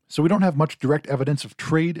 So we don't have much direct evidence of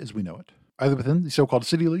trade as we know it, either within the so-called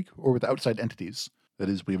City League or with outside entities. That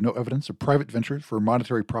is, we have no evidence of private ventures for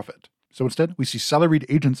monetary profit. So instead, we see salaried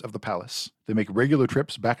agents of the palace. They make regular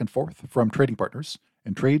trips back and forth from trading partners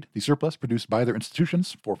and trade the surplus produced by their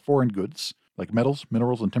institutions for foreign goods, like metals,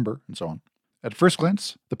 minerals, and timber, and so on. At first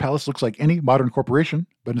glance, the palace looks like any modern corporation,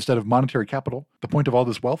 but instead of monetary capital, the point of all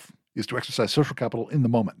this wealth is to exercise social capital in the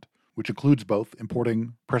moment, which includes both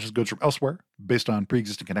importing precious goods from elsewhere, based on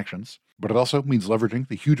pre-existing connections, but it also means leveraging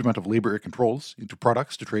the huge amount of labor it controls into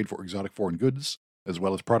products to trade for exotic foreign goods, as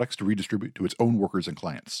well as products to redistribute to its own workers and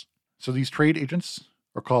clients. So these trade agents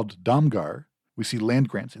are called Damgar. We see land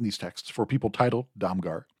grants in these texts for people titled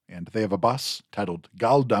Damgar, and they have a boss titled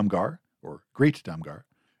Gal Damgar, or Great Damgar.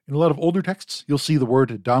 In a lot of older texts, you'll see the word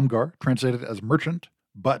Damgar translated as merchant,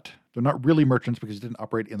 but they're not really merchants because they didn't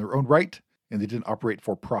operate in their own right, and they didn't operate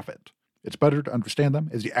for profit. It's better to understand them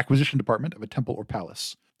as the acquisition department of a temple or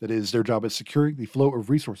palace. That is, their job is securing the flow of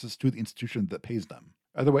resources to the institution that pays them.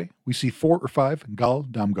 Either way, we see 4 or 5 Gal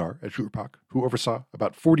Damgar at Shuruppak, who oversaw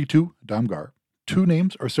about 42 Damgar. 2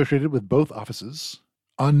 names are associated with both offices,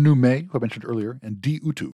 An-Nume, who I mentioned earlier, and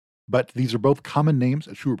Di-Utu. But these are both common names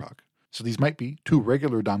at Shuruppak, so these might be 2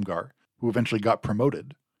 regular Damgar who eventually got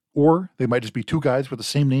promoted, or they might just be 2 guys with the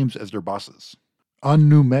same names as their bosses.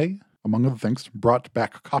 An-Nume, among other things, brought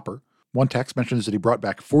back copper. One text mentions that he brought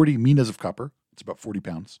back 40 minas of copper. It's about 40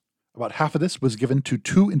 pounds. About half of this was given to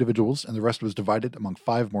 2 individuals, and the rest was divided among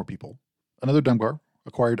 5 more people. Another Damgar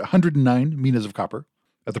acquired 109 minas of copper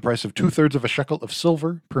at the price of 2/3 of a shekel of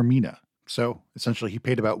silver per mina. So essentially he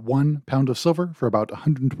paid about 1 pound of silver for about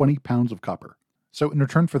 120 pounds of copper. So in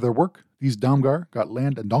return for their work, these Damgar got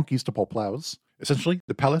land and donkeys to pull plows. Essentially,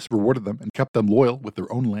 the palace rewarded them and kept them loyal with their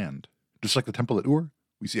own land. Just like the temple at Ur,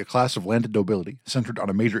 we see a class of landed nobility centered on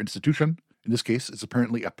a major institution. In this case, it's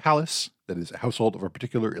apparently a palace that is a household of a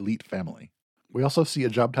particular elite family. We also see a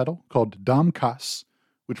job title called Dam Kas,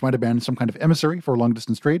 which might have been some kind of emissary for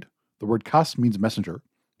long-distance trade. The word Kas means messenger,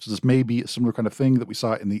 so this may be a similar kind of thing that we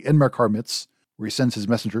saw in the Enmerkar myths, where he sends his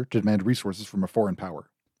messenger to demand resources from a foreign power.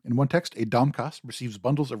 In one text, a Damkas receives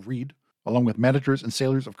bundles of reed, along with managers and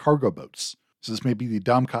sailors of cargo boats. So this may be the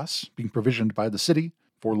Damkas being provisioned by the city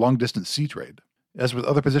for long-distance sea trade. As with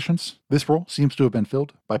other positions, this role seems to have been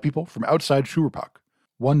filled by people from outside Shuruppak.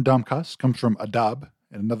 One Damkas comes from Adab,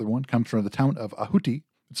 and another one comes from the town of Ahuti.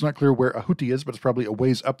 It's not clear where Ahuti is, but it's probably a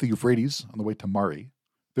ways up the Euphrates on the way to Mari.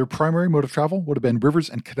 Their primary mode of travel would have been rivers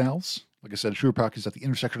and canals. Like I said, Shuruppak is at the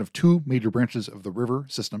intersection of two major branches of the river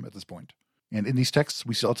system at this point. And in these texts,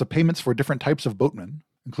 we see lots of payments for different types of boatmen,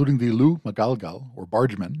 including the Lu Magalgal, or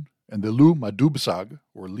bargemen, and the Lu Madubsag,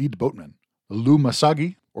 or lead boatman, the Lu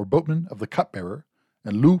Masagi, or boatman of the cupbearer,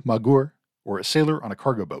 and Lu Magur, or a sailor on a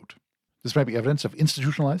cargo boat. This might be evidence of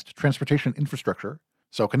institutionalized transportation infrastructure.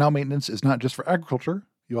 So canal maintenance is not just for agriculture,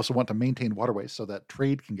 you also want to maintain waterways so that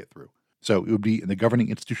trade can get through. So it would be in the governing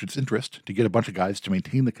institution's interest to get a bunch of guys to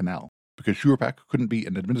maintain the canal, because Shuruppak couldn't be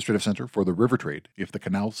an administrative center for the river trade if the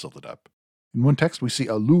canal silted up. In one text, we see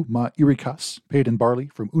a Lu Ma Irikas paid in barley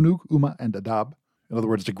from Unug, Uma, and Adab. In other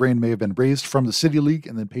words, the grain may have been raised from the city league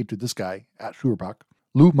and then paid to this guy at Shuruppak.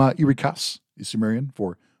 Lu Ma Irikas is Sumerian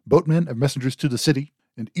for boatmen of messengers to the city,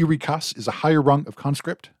 and Irikas is a higher rung of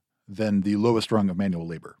conscript than the lowest rung of manual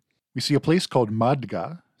labor. We see a place called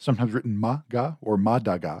Madga, sometimes written Maga or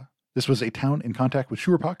Madaga. This was a town in contact with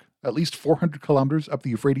Shuruppak, at least 400 kilometers up the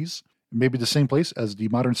Euphrates, and maybe the same place as the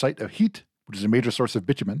modern site of Hit, which is a major source of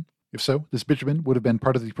bitumen. If so, this bitumen would have been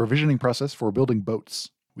part of the provisioning process for building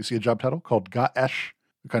boats. We see a job title called Ga-Esh,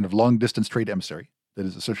 a kind of long-distance trade emissary that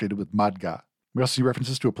is associated with Madga. We also see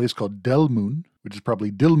references to a place called Delmun, which is probably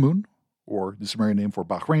Dilmun, or the Sumerian name for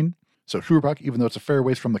Bahrain. So Shuruppak, even though it's a fair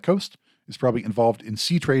ways from the coast, is probably involved in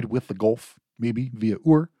sea trade with the Gulf, maybe via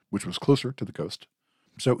Ur, which was closer to the coast.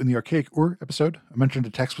 So in the archaic Ur episode, I mentioned a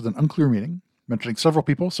text with an unclear meaning, mentioning several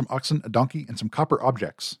people, some oxen, a donkey, and some copper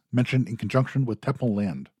objects, mentioned in conjunction with temple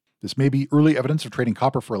land. This may be early evidence of trading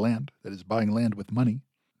copper for land, that is, buying land with money.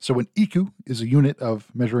 So an iku is a unit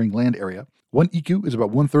of measuring land area. One iku is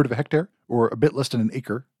about 1/3 of a hectare, or a bit less than an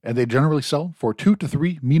acre, and they generally sell for 2 to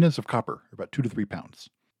 3 minas of copper, or about 2 to 3 pounds.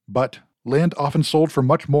 But land often sold for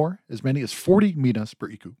much more, as many as 40 minas per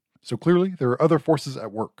iku. So clearly, there are other forces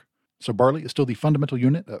at work. So barley is still the fundamental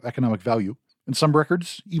unit of economic value. In some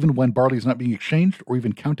records, even when barley is not being exchanged or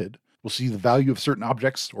even counted, we'll see the value of certain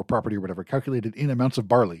objects or property or whatever calculated in amounts of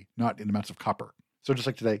barley, not in amounts of copper. So just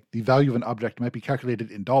like today, the value of an object might be calculated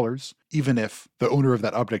in dollars, even if the owner of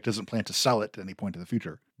that object doesn't plan to sell it at any point in the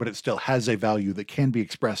future, but it still has a value that can be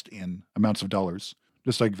expressed in amounts of dollars,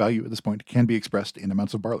 just like value at this point can be expressed in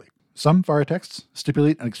amounts of barley. Some Vara texts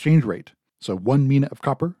stipulate an exchange rate, so 1 mina of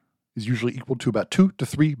copper is usually equal to about 2 to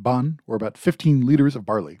 3 ban, or about 15 liters of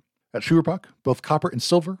barley. At Shuruppak, both copper and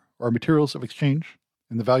silver are materials of exchange,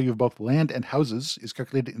 and the value of both land and houses is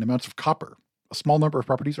calculated in amounts of copper. A small number of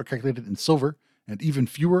properties are calculated in silver, and even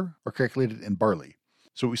fewer are calculated in barley.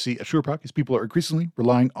 So what we see at Shuruppak is people are increasingly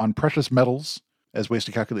relying on precious metals as ways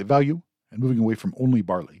to calculate value, and moving away from only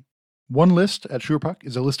barley. One list at Shuruppak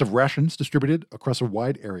is a list of rations distributed across a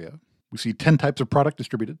wide area. We see 10 types of product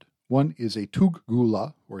distributed. One is a tug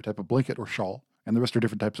gula, or a type of blanket or shawl, and the rest are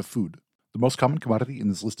different types of food. The most common commodity in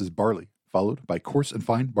this list is barley, followed by coarse and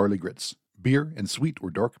fine barley grits, beer and sweet or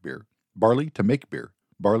dark beer, barley to make beer,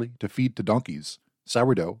 barley to feed to donkeys,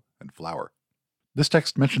 sourdough, and flour. This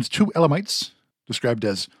text mentions 2 Elamites, described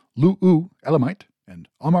as Lu'u, Elamite, and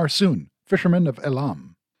Amar Sun, fisherman of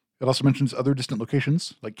Elam. It also mentions other distant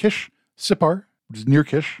locations like Kish, Sippar, which is near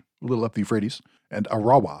Kish, a little up the Euphrates, and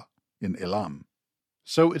Arawa in Elam.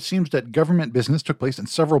 So it seems that government business took place in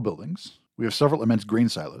several buildings. We have several immense grain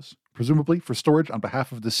silos, presumably for storage on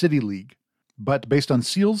behalf of the City League. But based on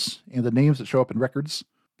seals and the names that show up in records,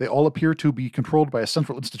 they all appear to be controlled by a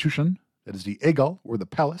central institution, that is the Egal, or the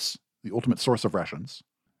palace, the ultimate source of rations.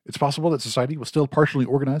 It's possible that society was still partially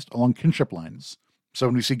organized along kinship lines. So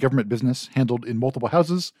when we see government business handled in multiple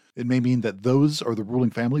houses, it may mean that those are the ruling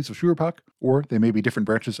families of Shuruppak, or they may be different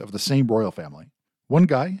branches of the same royal family. One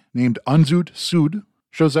guy, named Anzud Sud,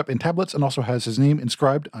 shows up in tablets and also has his name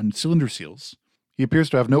inscribed on cylinder seals. He appears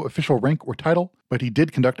to have no official rank or title, but he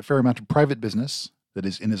did conduct a fair amount of private business, that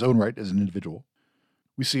is, in his own right as an individual.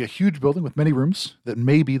 we see a huge building with many rooms that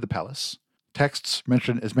may be the palace. Texts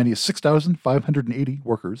mention as many as 6,580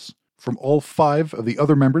 workers from all 5 of the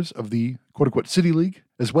other members of the quote-unquote City League,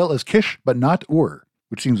 as well as Kish, but not Ur,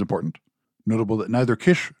 which seems important. Notable that neither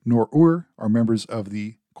Kish nor Ur are members of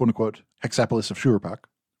the quote-unquote Hexapolis of Shuruppak.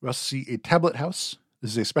 We also see a tablet house.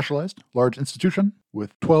 This is a specialized, large institution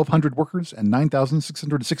with 1,200 workers and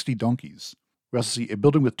 9,660 donkeys. We also see a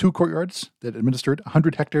building with 2 courtyards that administered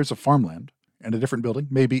 100 hectares of farmland, and a different building,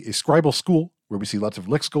 maybe a scribal school, where we see lots of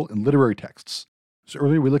lexical and literary texts. So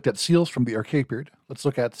earlier we looked at seals from the Archaic period. Let's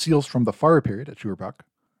look at seals from the Fire period at Shuruppak.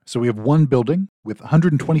 So we have one building with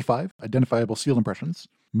 125 identifiable seal impressions.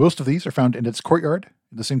 Most of these are found in its courtyard,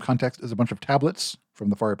 in the same context as a bunch of tablets from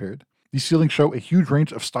the Fire period. These ceilings show a huge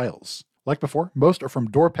range of styles. Like before, most are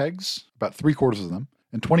from door pegs, about 3/4 of them,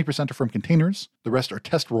 and 20% are from containers. The rest are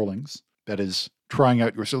test rollings, that is, trying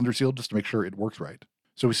out your cylinder seal just to make sure it works right.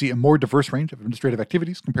 So we see a more diverse range of administrative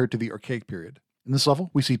activities compared to the Archaic period. In this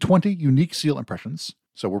level, we see 20 unique seal impressions,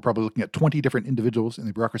 so we're probably looking at 20 different individuals in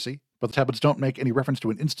the bureaucracy, but the tablets don't make any reference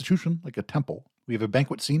to an institution like a temple. We have a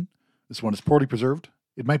banquet scene. This one is poorly preserved.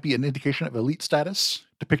 It might be an indication of elite status.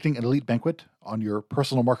 Depicting an elite banquet on your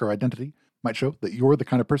personal marker identity might show that you're the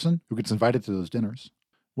kind of person who gets invited to those dinners.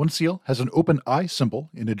 One seal has an open eye symbol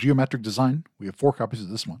in a geometric design. We have 4 copies of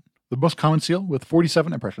this one. The most common seal, with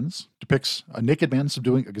 47 impressions, depicts a naked man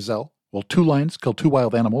subduing a gazelle, while 2 lions kill 2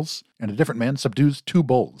 wild animals, and a different man subdues 2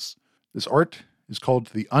 bulls. This art is called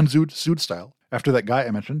the Anzud Sud style, after that guy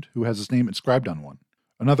I mentioned who has his name inscribed on one.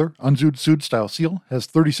 Another Anzud Sud style seal has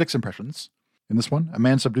 36 impressions. In this one, a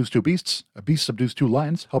man subdues 2 beasts, a beast subdues 2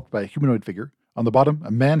 lions, helped by a humanoid figure. On the bottom,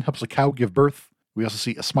 a man helps a cow give birth. We also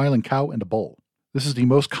see a smiling cow and a bull. This is the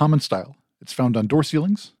most common style. It's found on door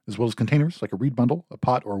ceilings, as well as containers like a reed bundle, a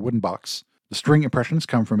pot, or a wooden box. The string impressions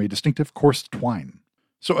come from a distinctive coarse twine.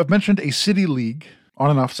 So I've mentioned a city league on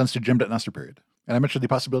and off since the Jemdet Nasr period, and I mentioned the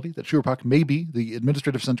possibility that Shuruppak may be the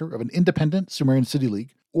administrative center of an independent Sumerian city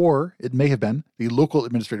league, or it may have been the local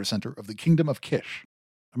administrative center of the Kingdom of Kish.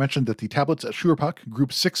 I mentioned that the tablets at Shuruppak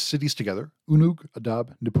group 6 cities together: Unug,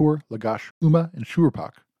 Adab, Nippur, Lagash, Umma, and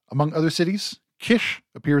Shuruppak. Among other cities, Kish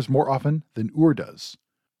appears more often than Ur does.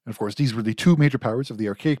 And of course, these were the 2 major powers of the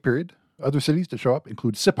Archaic period. Other cities to show up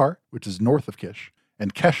include Sippar, which is north of Kish,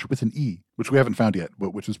 and Kesh with an E, which we haven't found yet,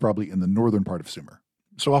 but which is probably in the northern part of Sumer.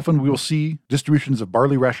 So often we will see distributions of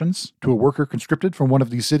barley rations to a worker conscripted from one of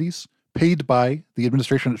these cities, paid by the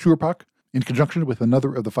administration at Shuruppak in conjunction with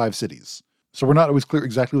another of the 5 cities. So we're not always clear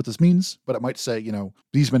exactly what this means, but it might say,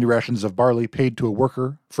 these many rations of barley paid to a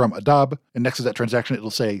worker from Adab, and next to that transaction it'll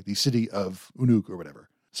say the city of Unug or whatever.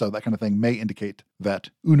 So that kind of thing may indicate that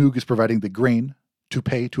Unug is providing the grain to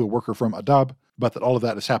pay to a worker from Adab, but that all of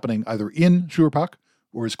that is happening either in Shuruppak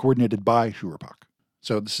or is coordinated by Shuruppak.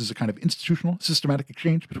 So this is a kind of institutional, systematic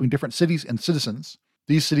exchange between different cities and citizens.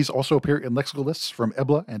 These cities also appear in lexical lists from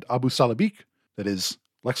Ebla and Abu Salabik, that is,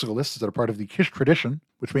 lexical lists that are part of the Kish tradition,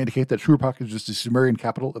 which may indicate that Shuruppak is just the Sumerian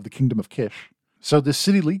capital of the Kingdom of Kish. So this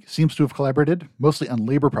city league seems to have collaborated mostly on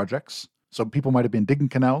labor projects. So people might have been digging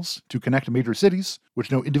canals to connect major cities,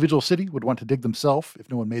 which no individual city would want to dig themselves if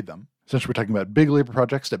no one made them. Essentially, we're talking about big labor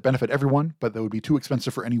projects that benefit everyone, but that would be too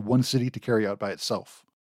expensive for any one city to carry out by itself.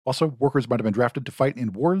 Also, workers might have been drafted to fight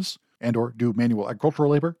in wars and or do manual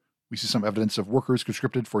agricultural labor. We see some evidence of workers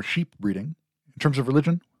conscripted for sheep breeding. In terms of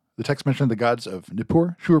religion, the text mentioned the gods of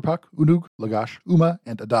Nippur, Shuruppak, Unug, Lagash, Umma,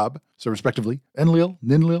 and Adab, so respectively Enlil,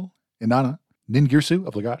 Ninlil, Inanna, Ningirsu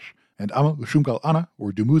of Lagash, and Amma Ushumgal Anna,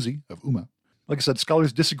 or Dumuzi, of Umma. Like I said,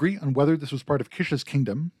 scholars disagree on whether this was part of Kish's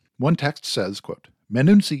kingdom. One text says, quote,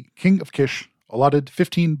 Menunsi, king of Kish, allotted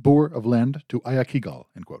 15 bur of land to Ayakigal,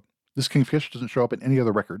 end quote. This king of Kish doesn't show up in any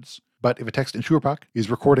other records, but if a text in Shuruppak is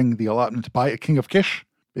recording the allotment by a king of Kish,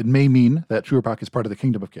 it may mean that Shuruppak is part of the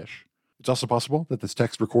kingdom of Kish. It's also possible that this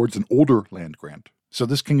text records an older land grant. So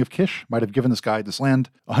this king of Kish might have given this guy this land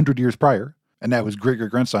 100 years prior, and now his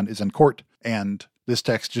great-great-grandson is in court, and this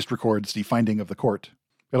text just records the finding of the court.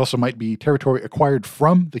 It also might be territory acquired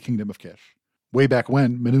from the kingdom of Kish. Way back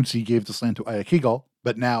when, Menunsi gave this land to Ayakigal,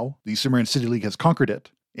 but now the Sumerian City League has conquered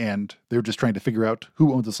it, and they're just trying to figure out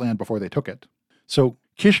who owned this land before they took it. So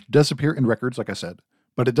Kish does appear in records, like I said,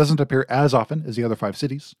 but it doesn't appear as often as the other 5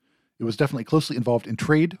 cities. It was definitely closely involved in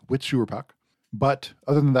trade with Shuruppak, but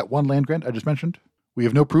other than that one land grant I just mentioned, we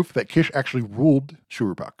have no proof that Kish actually ruled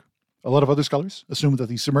Shuruppak. A lot of other scholars assume that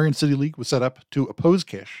the Sumerian City League was set up to oppose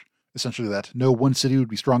Kish, essentially that no one city would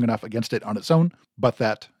be strong enough against it on its own, but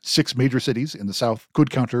that 6 major cities in the south could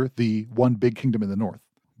counter the one big kingdom in the north.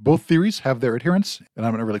 Both theories have their adherents, and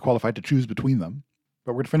I'm not really qualified to choose between them.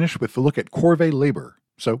 But we're going to finish with a look at corvée labor.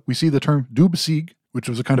 So we see the term dub sieg, which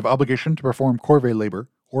was a kind of obligation to perform corvée labor,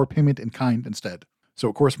 or payment in kind instead. So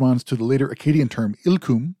it corresponds to the later Akkadian term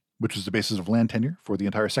ilkum, which is the basis of land tenure for the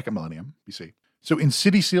entire second millennium BC. So in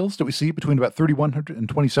city seals that we see between about 3100 and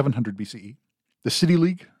 2700 BCE, the city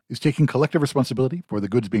league is taking collective responsibility for the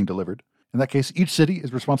goods being delivered. In that case, each city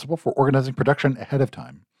is responsible for organizing production ahead of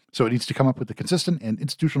time. So it needs to come up with a consistent and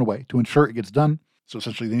institutional way to ensure it gets done. So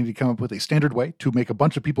essentially, they need to come up with a standard way to make a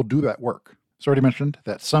bunch of people do that work. So I already mentioned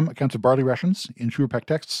that some accounts of barley rations in Shuruppak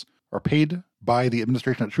texts are paid by the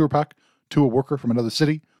administration at Shuruppak to a worker from another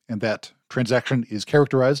city, and that transaction is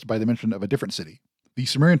characterized by the mention of a different city. The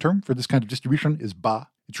Sumerian term for this kind of distribution is ba.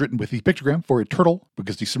 It's written with the pictogram for a turtle,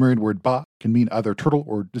 because the Sumerian word ba can mean either turtle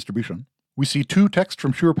or distribution. We see two texts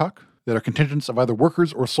from Shuruppak that are contingents of either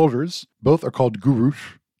workers or soldiers. Both are called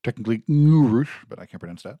gurush, technically ngurush, but I can't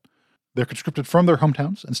pronounce that. They're conscripted from their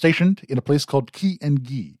hometowns and stationed in a place called Ki and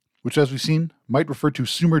Gi, which, as we've seen, might refer to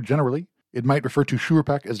Sumer generally. It might refer to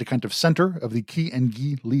Shuruppak as the kind of center of the Ki and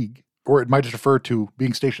Gi League, or it might just refer to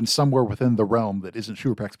being stationed somewhere within the realm that isn't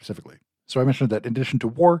Shuruppak specifically. So I mentioned that in addition to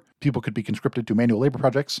war, people could be conscripted to manual labor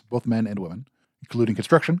projects, both men and women, including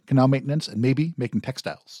construction, canal maintenance, and maybe making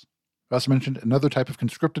textiles. I also mentioned another type of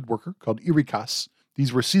conscripted worker called irikas.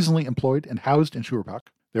 These were seasonally employed and housed in Shuruppak.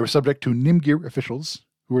 They were subject to nimgir officials,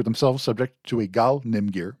 who were themselves subject to a gal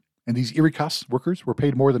nimgir, and these irikas workers were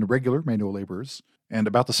paid more than regular manual laborers, and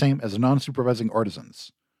about the same as non-supervising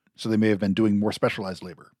artisans. So they may have been doing more specialized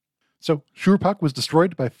labor. So Shuruppak was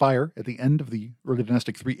destroyed by fire at the end of the early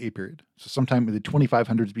dynastic 3A period, so sometime in the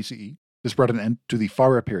 2500s BCE. This brought an end to the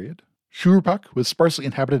Fara period. Shuruppak was sparsely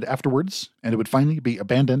inhabited afterwards, and it would finally be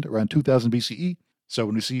abandoned around 2000 BCE. So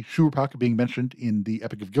when we see Shuruppak being mentioned in the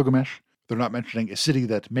Epic of Gilgamesh, they're not mentioning a city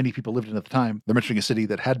that many people lived in at the time. They're mentioning a city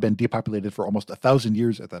that had been depopulated for almost 1,000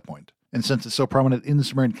 years at that point. And since it's so prominent in the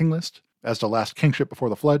Sumerian king list as the last kingship before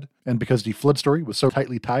the flood, and because the flood story was so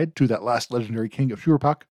tightly tied to that last legendary king of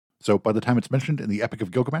Shuruppak, so by the time it's mentioned in the Epic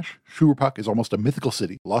of Gilgamesh, Shuruppak is almost a mythical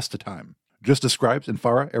city lost to time. Just as scribes in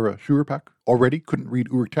Fara-era Shuruppak already couldn't read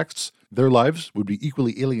Uruk texts, their lives would be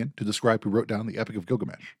equally alien to the scribe who wrote down the Epic of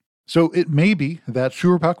Gilgamesh. So it may be that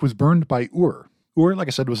Shuruppak was burned by Ur. Ur, like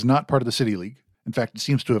I said, was not part of the City League. In fact, it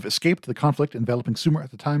seems to have escaped the conflict enveloping Sumer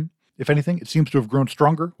at the time. If anything, it seems to have grown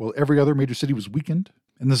stronger while every other major city was weakened.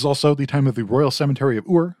 And this is also the time of the royal cemetery of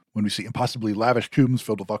Ur, when we see impossibly lavish tombs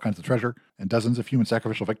filled with all kinds of treasure and dozens of human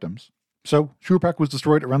sacrificial victims. So Shuruppak was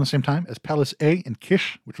destroyed around the same time as Palace A and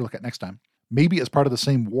Kish, which we'll look at next time, maybe as part of the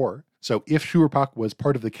same war. So if Shuruppak was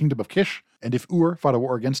part of the kingdom of Kish, and if Ur fought a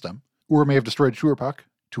war against them, Ur may have destroyed Shuruppak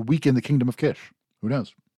to weaken the kingdom of Kish. Who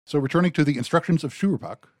knows? So returning to the instructions of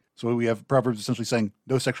Shuruppak, so we have Proverbs essentially saying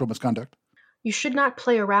no sexual misconduct. You should not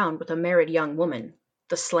play around with a married young woman.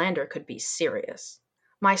 The slander could be serious.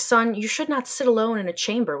 My son, you should not sit alone in a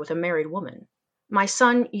chamber with a married woman. My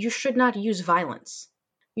son, you should not use violence.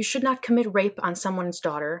 You should not commit rape on someone's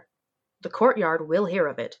daughter. The courtyard will hear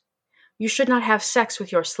of it. You should not have sex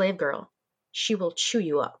with your slave girl. She will chew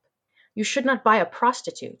you up. You should not buy a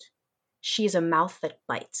prostitute. She is a mouth that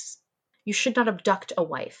bites. You should not abduct a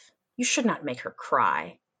wife. You should not make her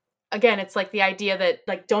cry. Again, it's like the idea that,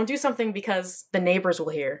 like, don't do something because the neighbors will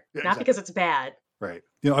hear, not exactly. because it's bad. Right.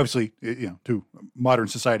 Obviously, to modern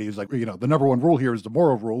society is like, the number one rule here is the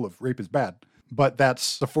moral rule of rape is bad. But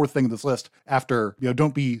that's the fourth thing in this list after,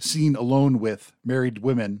 don't be seen alone with married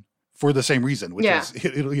women for the same reason, which is,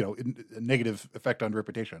 a negative effect on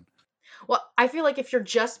reputation. Well, I feel like if you're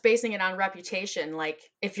just basing it on reputation, like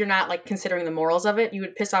if you're not like considering the morals of it, you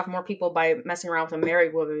would piss off more people by messing around with a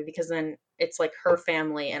married woman, because then it's like her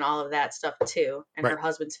family and all of that stuff too, and right. her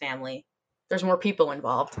husband's family. There's more people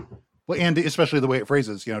involved. Well, and especially the way it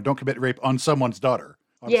phrases, don't commit rape on someone's daughter.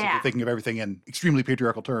 Obviously, you're thinking of everything in extremely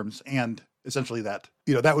patriarchal terms, and essentially that,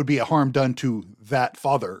 that would be a harm done to that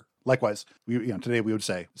father. Likewise, today we would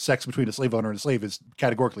say sex between a slave owner and a slave is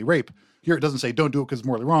categorically rape. Here it doesn't say don't do it because it's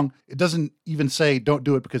morally wrong. It doesn't even say don't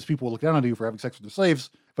do it because people will look down on you for having sex with their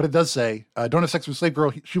slaves. But it does say don't have sex with a slave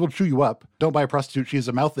girl. She will chew you up. Don't buy a prostitute. She has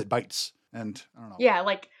a mouth that bites. And I don't know. Yeah,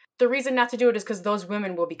 like the reason not to do it is because those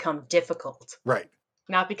women will become difficult. Right.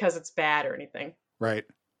 Not because it's bad or anything. Right.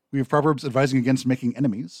 We have Proverbs advising against making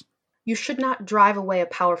enemies. You should not drive away a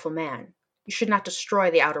powerful man. You should not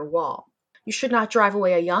destroy the outer wall. You should not drive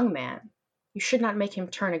away a young man. You should not make him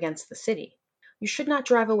turn against the city. You should not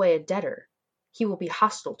drive away a debtor. He will be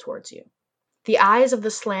hostile towards you. The eyes of the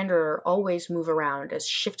slanderer always move around as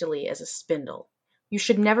shiftily as a spindle. You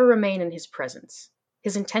should never remain in his presence.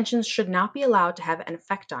 His intentions should not be allowed to have an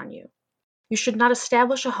effect on you. You should not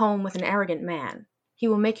establish a home with an arrogant man. He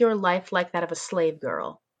will make your life like that of a slave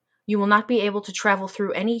girl. You will not be able to travel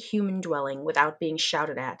through any human dwelling without being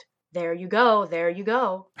shouted at. There you go. There you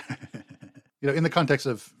go. In the context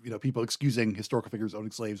of, people excusing historical figures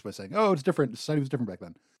owning slaves by saying, oh, it's different. Society was different back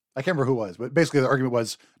then. I can't remember who it was, but basically the argument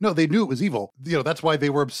was, no, they knew it was evil. That's why they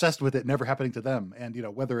were obsessed with it never happening to them. And,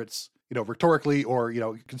 whether it's, rhetorically or,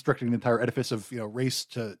 constructing an entire edifice of, race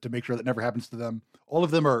to make sure that never happens to them. All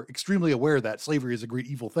of them are extremely aware that slavery is a great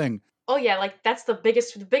evil thing. Oh yeah, like that's the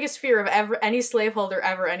biggest fear of any slaveholder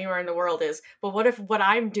ever anywhere in the world is, but what if what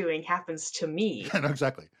I'm doing happens to me? No,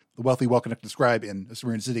 exactly. The wealthy, well-connected scribe in a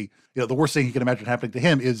Sumerian city, the worst thing he can imagine happening to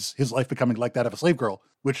him is his life becoming like that of a slave girl,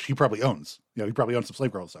 which he probably owns. He probably owns some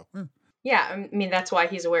slave girls, so. Yeah, I mean, that's why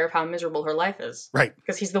he's aware of how miserable her life is. Right.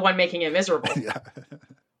 Because he's the one making it miserable. Yeah.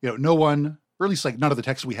 No one, or at least like none of the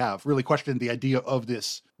texts we have, really questioned the idea of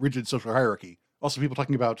this rigid social hierarchy. Also, people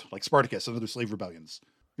talking about like Spartacus and other slave rebellions.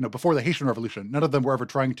 Before the Haitian Revolution, none of them were ever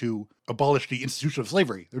trying to abolish the institution of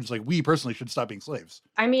slavery. They're just like, we personally should stop being slaves.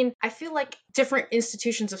 I mean, I feel like different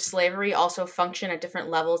institutions of slavery also function at different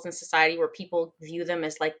levels in society where people view them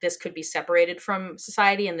as like this could be separated from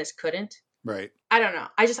society and this couldn't. Right. I don't know.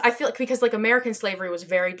 I feel like because like American slavery was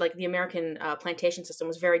very like the American plantation system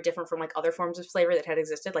was very different from like other forms of slavery that had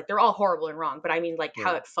existed. Like they're all horrible and wrong, but I mean like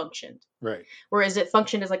how it functioned. Right. Whereas it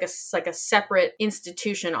functioned as like a separate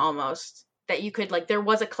institution almost. That you could like there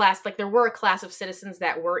were a class of citizens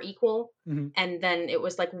that were equal, and then it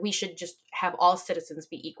was like we should just have all citizens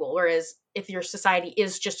be equal. Whereas if your society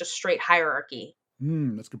is just a straight hierarchy,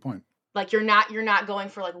 that's a good point. Like you're not going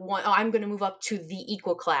for like one. Oh, I'm going to move up to the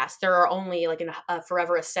equal class. There are only like a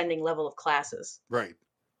forever ascending level of classes. Right.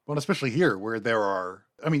 Well, especially here where there are.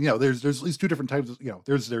 I mean, there's at least two different types.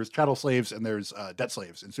 There's chattel slaves and there's debt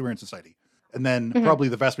slaves in Sumerian society. And then probably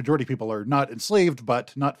the vast majority of people are not enslaved,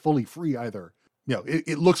 but not fully free either.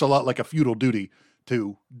 It looks a lot like a feudal duty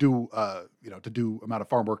to do, to do amount of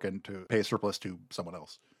farm work and to pay a surplus to someone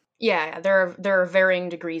else. Yeah, there are varying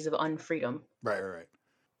degrees of unfreedom. Right.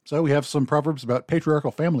 So we have some proverbs about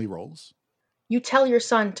patriarchal family roles. You tell your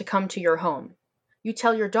son to come to your home. You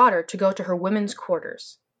tell your daughter to go to her women's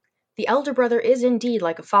quarters. The elder brother is indeed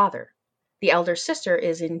like a father. The elder sister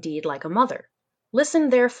is indeed like a mother. Listen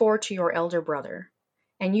therefore to your elder brother,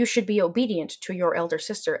 and you should be obedient to your elder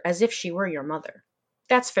sister as if she were your mother.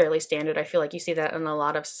 That's fairly standard. I feel like you see that in a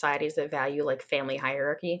lot of societies that value like family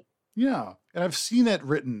hierarchy. Yeah, and I've seen that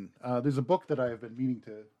written. There's a book that I have been meaning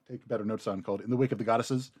to take better notes on called In the Wake of the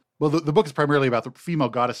Goddesses. Well, the book is primarily about the female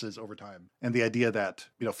goddesses over time and the idea that,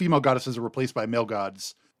 female goddesses are replaced by male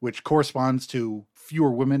gods, which corresponds to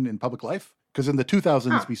fewer women in public life. Because in the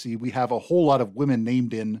 2000s BC, we have a whole lot of women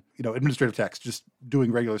named in, administrative text, just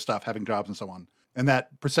doing regular stuff, having jobs and so on. And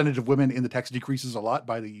that percentage of women in the text decreases a lot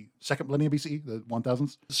by the second millennium BCE, the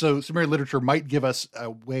 1000s. So Sumerian literature might give us a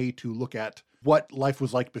way to look at what life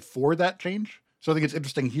was like before that change. So I think it's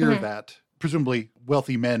interesting here that presumably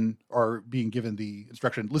wealthy men are being given the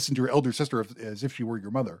instruction, listen to your elder sister as if she were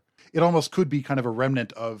your mother. It almost could be kind of a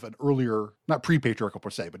remnant of an earlier, not pre-patriarchal per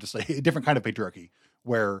se, but just a different kind of patriarchy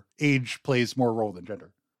where age plays more role than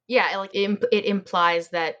gender. Yeah, like it implies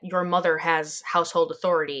that your mother has household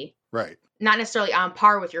authority. Right. Not necessarily on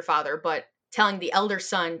par with your father, but telling the elder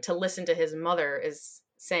son to listen to his mother is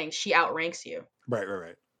saying she outranks you. Right.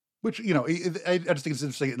 Which, I just think it's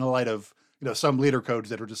interesting in the light of, some later codes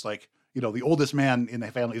that are just like, the oldest man in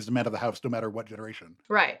the family is the man of the house, no matter what generation.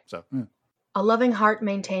 Right. So, A loving heart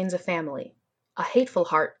maintains a family. A hateful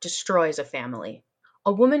heart destroys a family.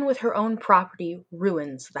 A woman with her own property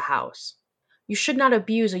ruins the house. You should not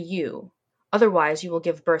abuse a ewe, otherwise you will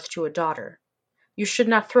give birth to a daughter. You should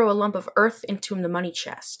not throw a lump of earth into the money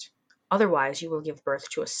chest, otherwise you will give birth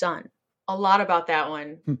to a son. A lot about that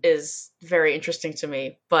one is very interesting to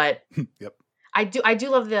me, but yep. I do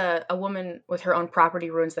love a woman with her own property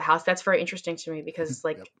ruins the house. That's very interesting to me because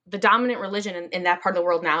like the dominant religion in that part of the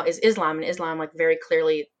world now is Islam, and Islam like very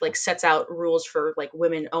clearly like sets out rules for like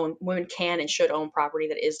women can and should own property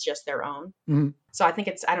that is just their own. So I think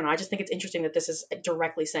I just think it's interesting that this is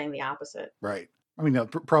directly saying the opposite. Right. I mean,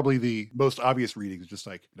 probably the most obvious reading is just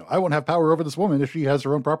like, I won't have power over this woman if she has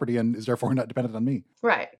her own property and is therefore not dependent on me.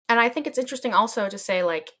 Right. And I think it's interesting also to say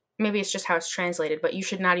like, maybe it's just how it's translated, but you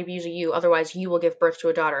should not abuse a ewe, otherwise you will give birth to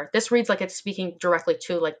a daughter. This reads like it's speaking directly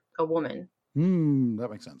to like a woman. That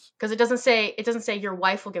makes sense. Because it doesn't say your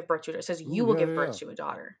wife will give birth to a daughter. It says you will give birth to a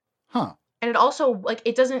daughter. Huh. And it also like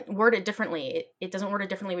it doesn't word it differently. It doesn't word it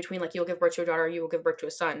differently between like you'll give birth to a daughter or you will give birth to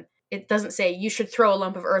a son. It doesn't say you should throw a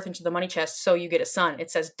lump of earth into the money chest so you get a son. It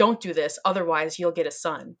says don't do this, otherwise you'll get a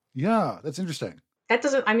son. Yeah, that's interesting. That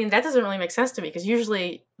doesn't really make sense to me because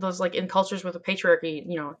usually those like in cultures with a patriarchy,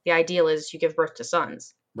 the ideal is you give birth to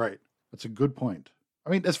sons. Right. That's a good point. I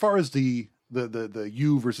mean, as far as the the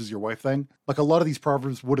you versus your wife thing. Like a lot of these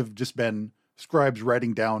proverbs would have just been scribes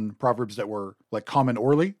writing down proverbs that were like common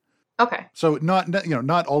orally. Okay. So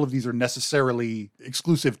not all of these are necessarily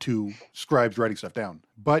exclusive to scribes writing stuff down.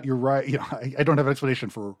 But you're right. I don't have an explanation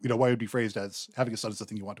for why it would be phrased as having a son is the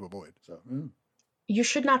thing you want to avoid. So You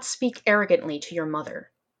should not speak arrogantly to your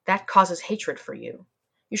mother. That causes hatred for you.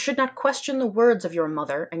 You should not question the words of your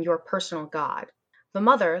mother and your personal God. The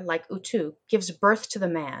mother, like Utu, gives birth to the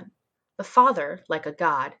man. The father, like a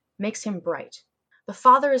god, makes him bright. The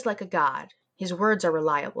father is like a god. His words are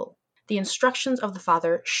reliable. The instructions of the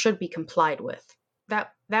father should be complied with.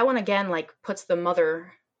 That one again like puts the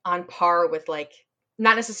mother on par with like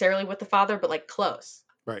not necessarily with the father, but like close.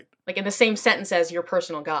 Right. Like in the same sentence as your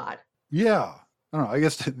personal God. Yeah. I don't know. I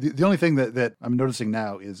guess the only thing that I'm noticing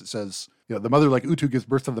now is it says, the mother like Utu gives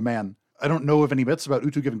birth to the man. I don't know of any myths about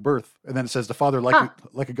Utu giving birth. And then it says the father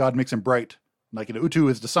like a god makes him bright. Like Utu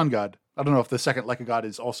is the sun god. I don't know if the second like a god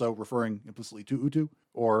is also referring implicitly to Utu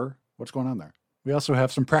or what's going on there. We also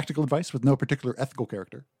have some practical advice with no particular ethical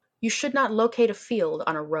character. You should not locate a field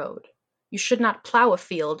on a road. You should not plow a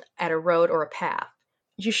field at a road or a path.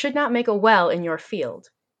 You should not make a well in your field.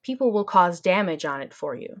 People will cause damage on it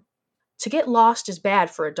for you. To get lost is bad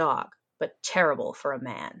for a dog, but terrible for a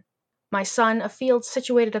man. My son, a field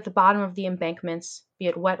situated at the bottom of the embankments, be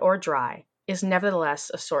it wet or dry, is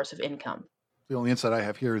nevertheless a source of income. The only insight I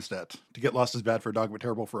have here is that to get lost is bad for a dog, but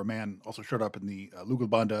terrible for a man also showed up in the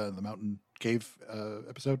Lugalbanda and the mountain cave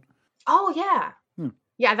episode. Oh, yeah.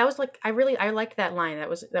 Yeah, that was like, I liked that line. That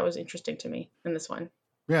was interesting to me in this one.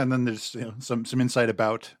 Yeah, and then there's some insight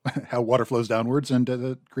about how water flows downwards and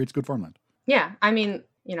it creates good farmland. Yeah, I mean,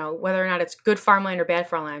 whether or not it's good farmland or bad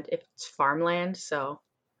farmland, it's farmland, so.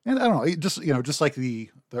 And I don't know, just like the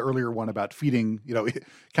earlier one about feeding,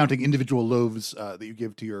 counting individual loaves that you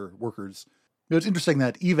give to your workers. It's interesting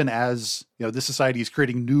that even as, this society is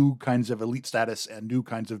creating new kinds of elite status and new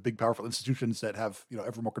kinds of big, powerful institutions that have,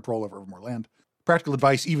 ever more control over ever more land, practical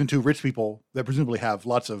advice even to rich people that presumably have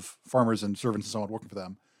lots of farmers and servants and so on working for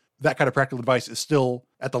them, that kind of practical advice is still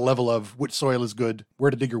at the level of which soil is good,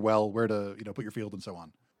 where to dig your well, where to, put your field and so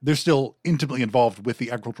on. They're still intimately involved with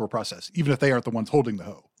the agricultural process, even if they aren't the ones holding the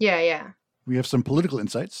hoe. Yeah. We have some political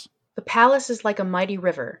insights. The palace is like a mighty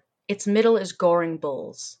river. Its middle is goring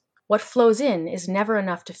bulls. What flows in is never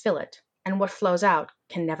enough to fill it, and what flows out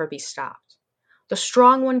can never be stopped. The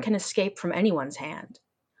strong one can escape from anyone's hand.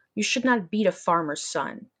 You should not beat a farmer's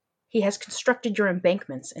son. He has constructed your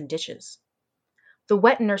embankments and ditches. The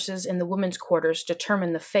wet nurses in the women's quarters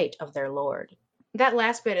determine the fate of their lord. That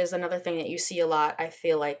last bit is another thing that you see a lot, I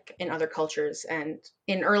feel like, in other cultures and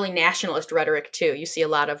in early nationalist rhetoric, too. You see a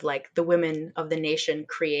lot of, like, the women of the nation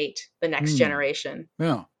create the next generation.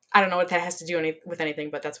 Yeah. I don't know what that has to do with anything,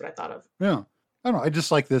 but that's what I thought of. Yeah. I don't know. I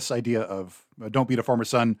just like this idea of don't beat a farmer's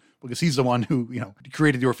son because he's the one who,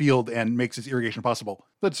 created your field and makes its irrigation possible.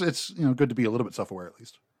 But it's good to be a little bit self-aware at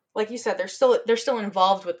least. Like you said, they're still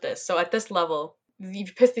involved with this. So at this level, you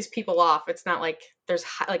piss these people off. It's not like there's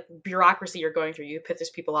like bureaucracy you're going through. You piss these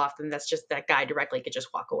people off, then that's just that guy directly could just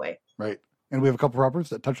walk away. Right. And we have a couple proverbs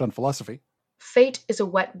that touch on philosophy. Fate is a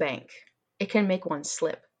wet bank. It can make one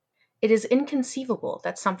slip. It is inconceivable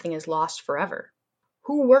that something is lost forever.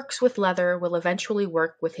 Who works with leather will eventually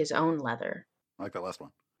work with his own leather. I like that last one.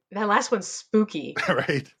 That last one's spooky.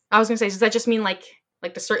 Right. I was gonna say, does that just mean like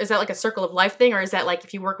is that like a circle of life thing, or is that like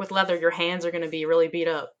if you work with leather, your hands are gonna be really beat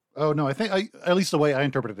up? Oh no, I think at least the way I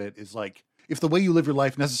interpreted it is like if the way you live your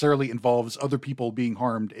life necessarily involves other people being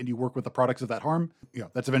harmed and you work with the products of that harm,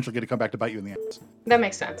 that's eventually going to come back to bite you in the ass. That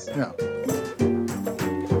makes sense. Yeah.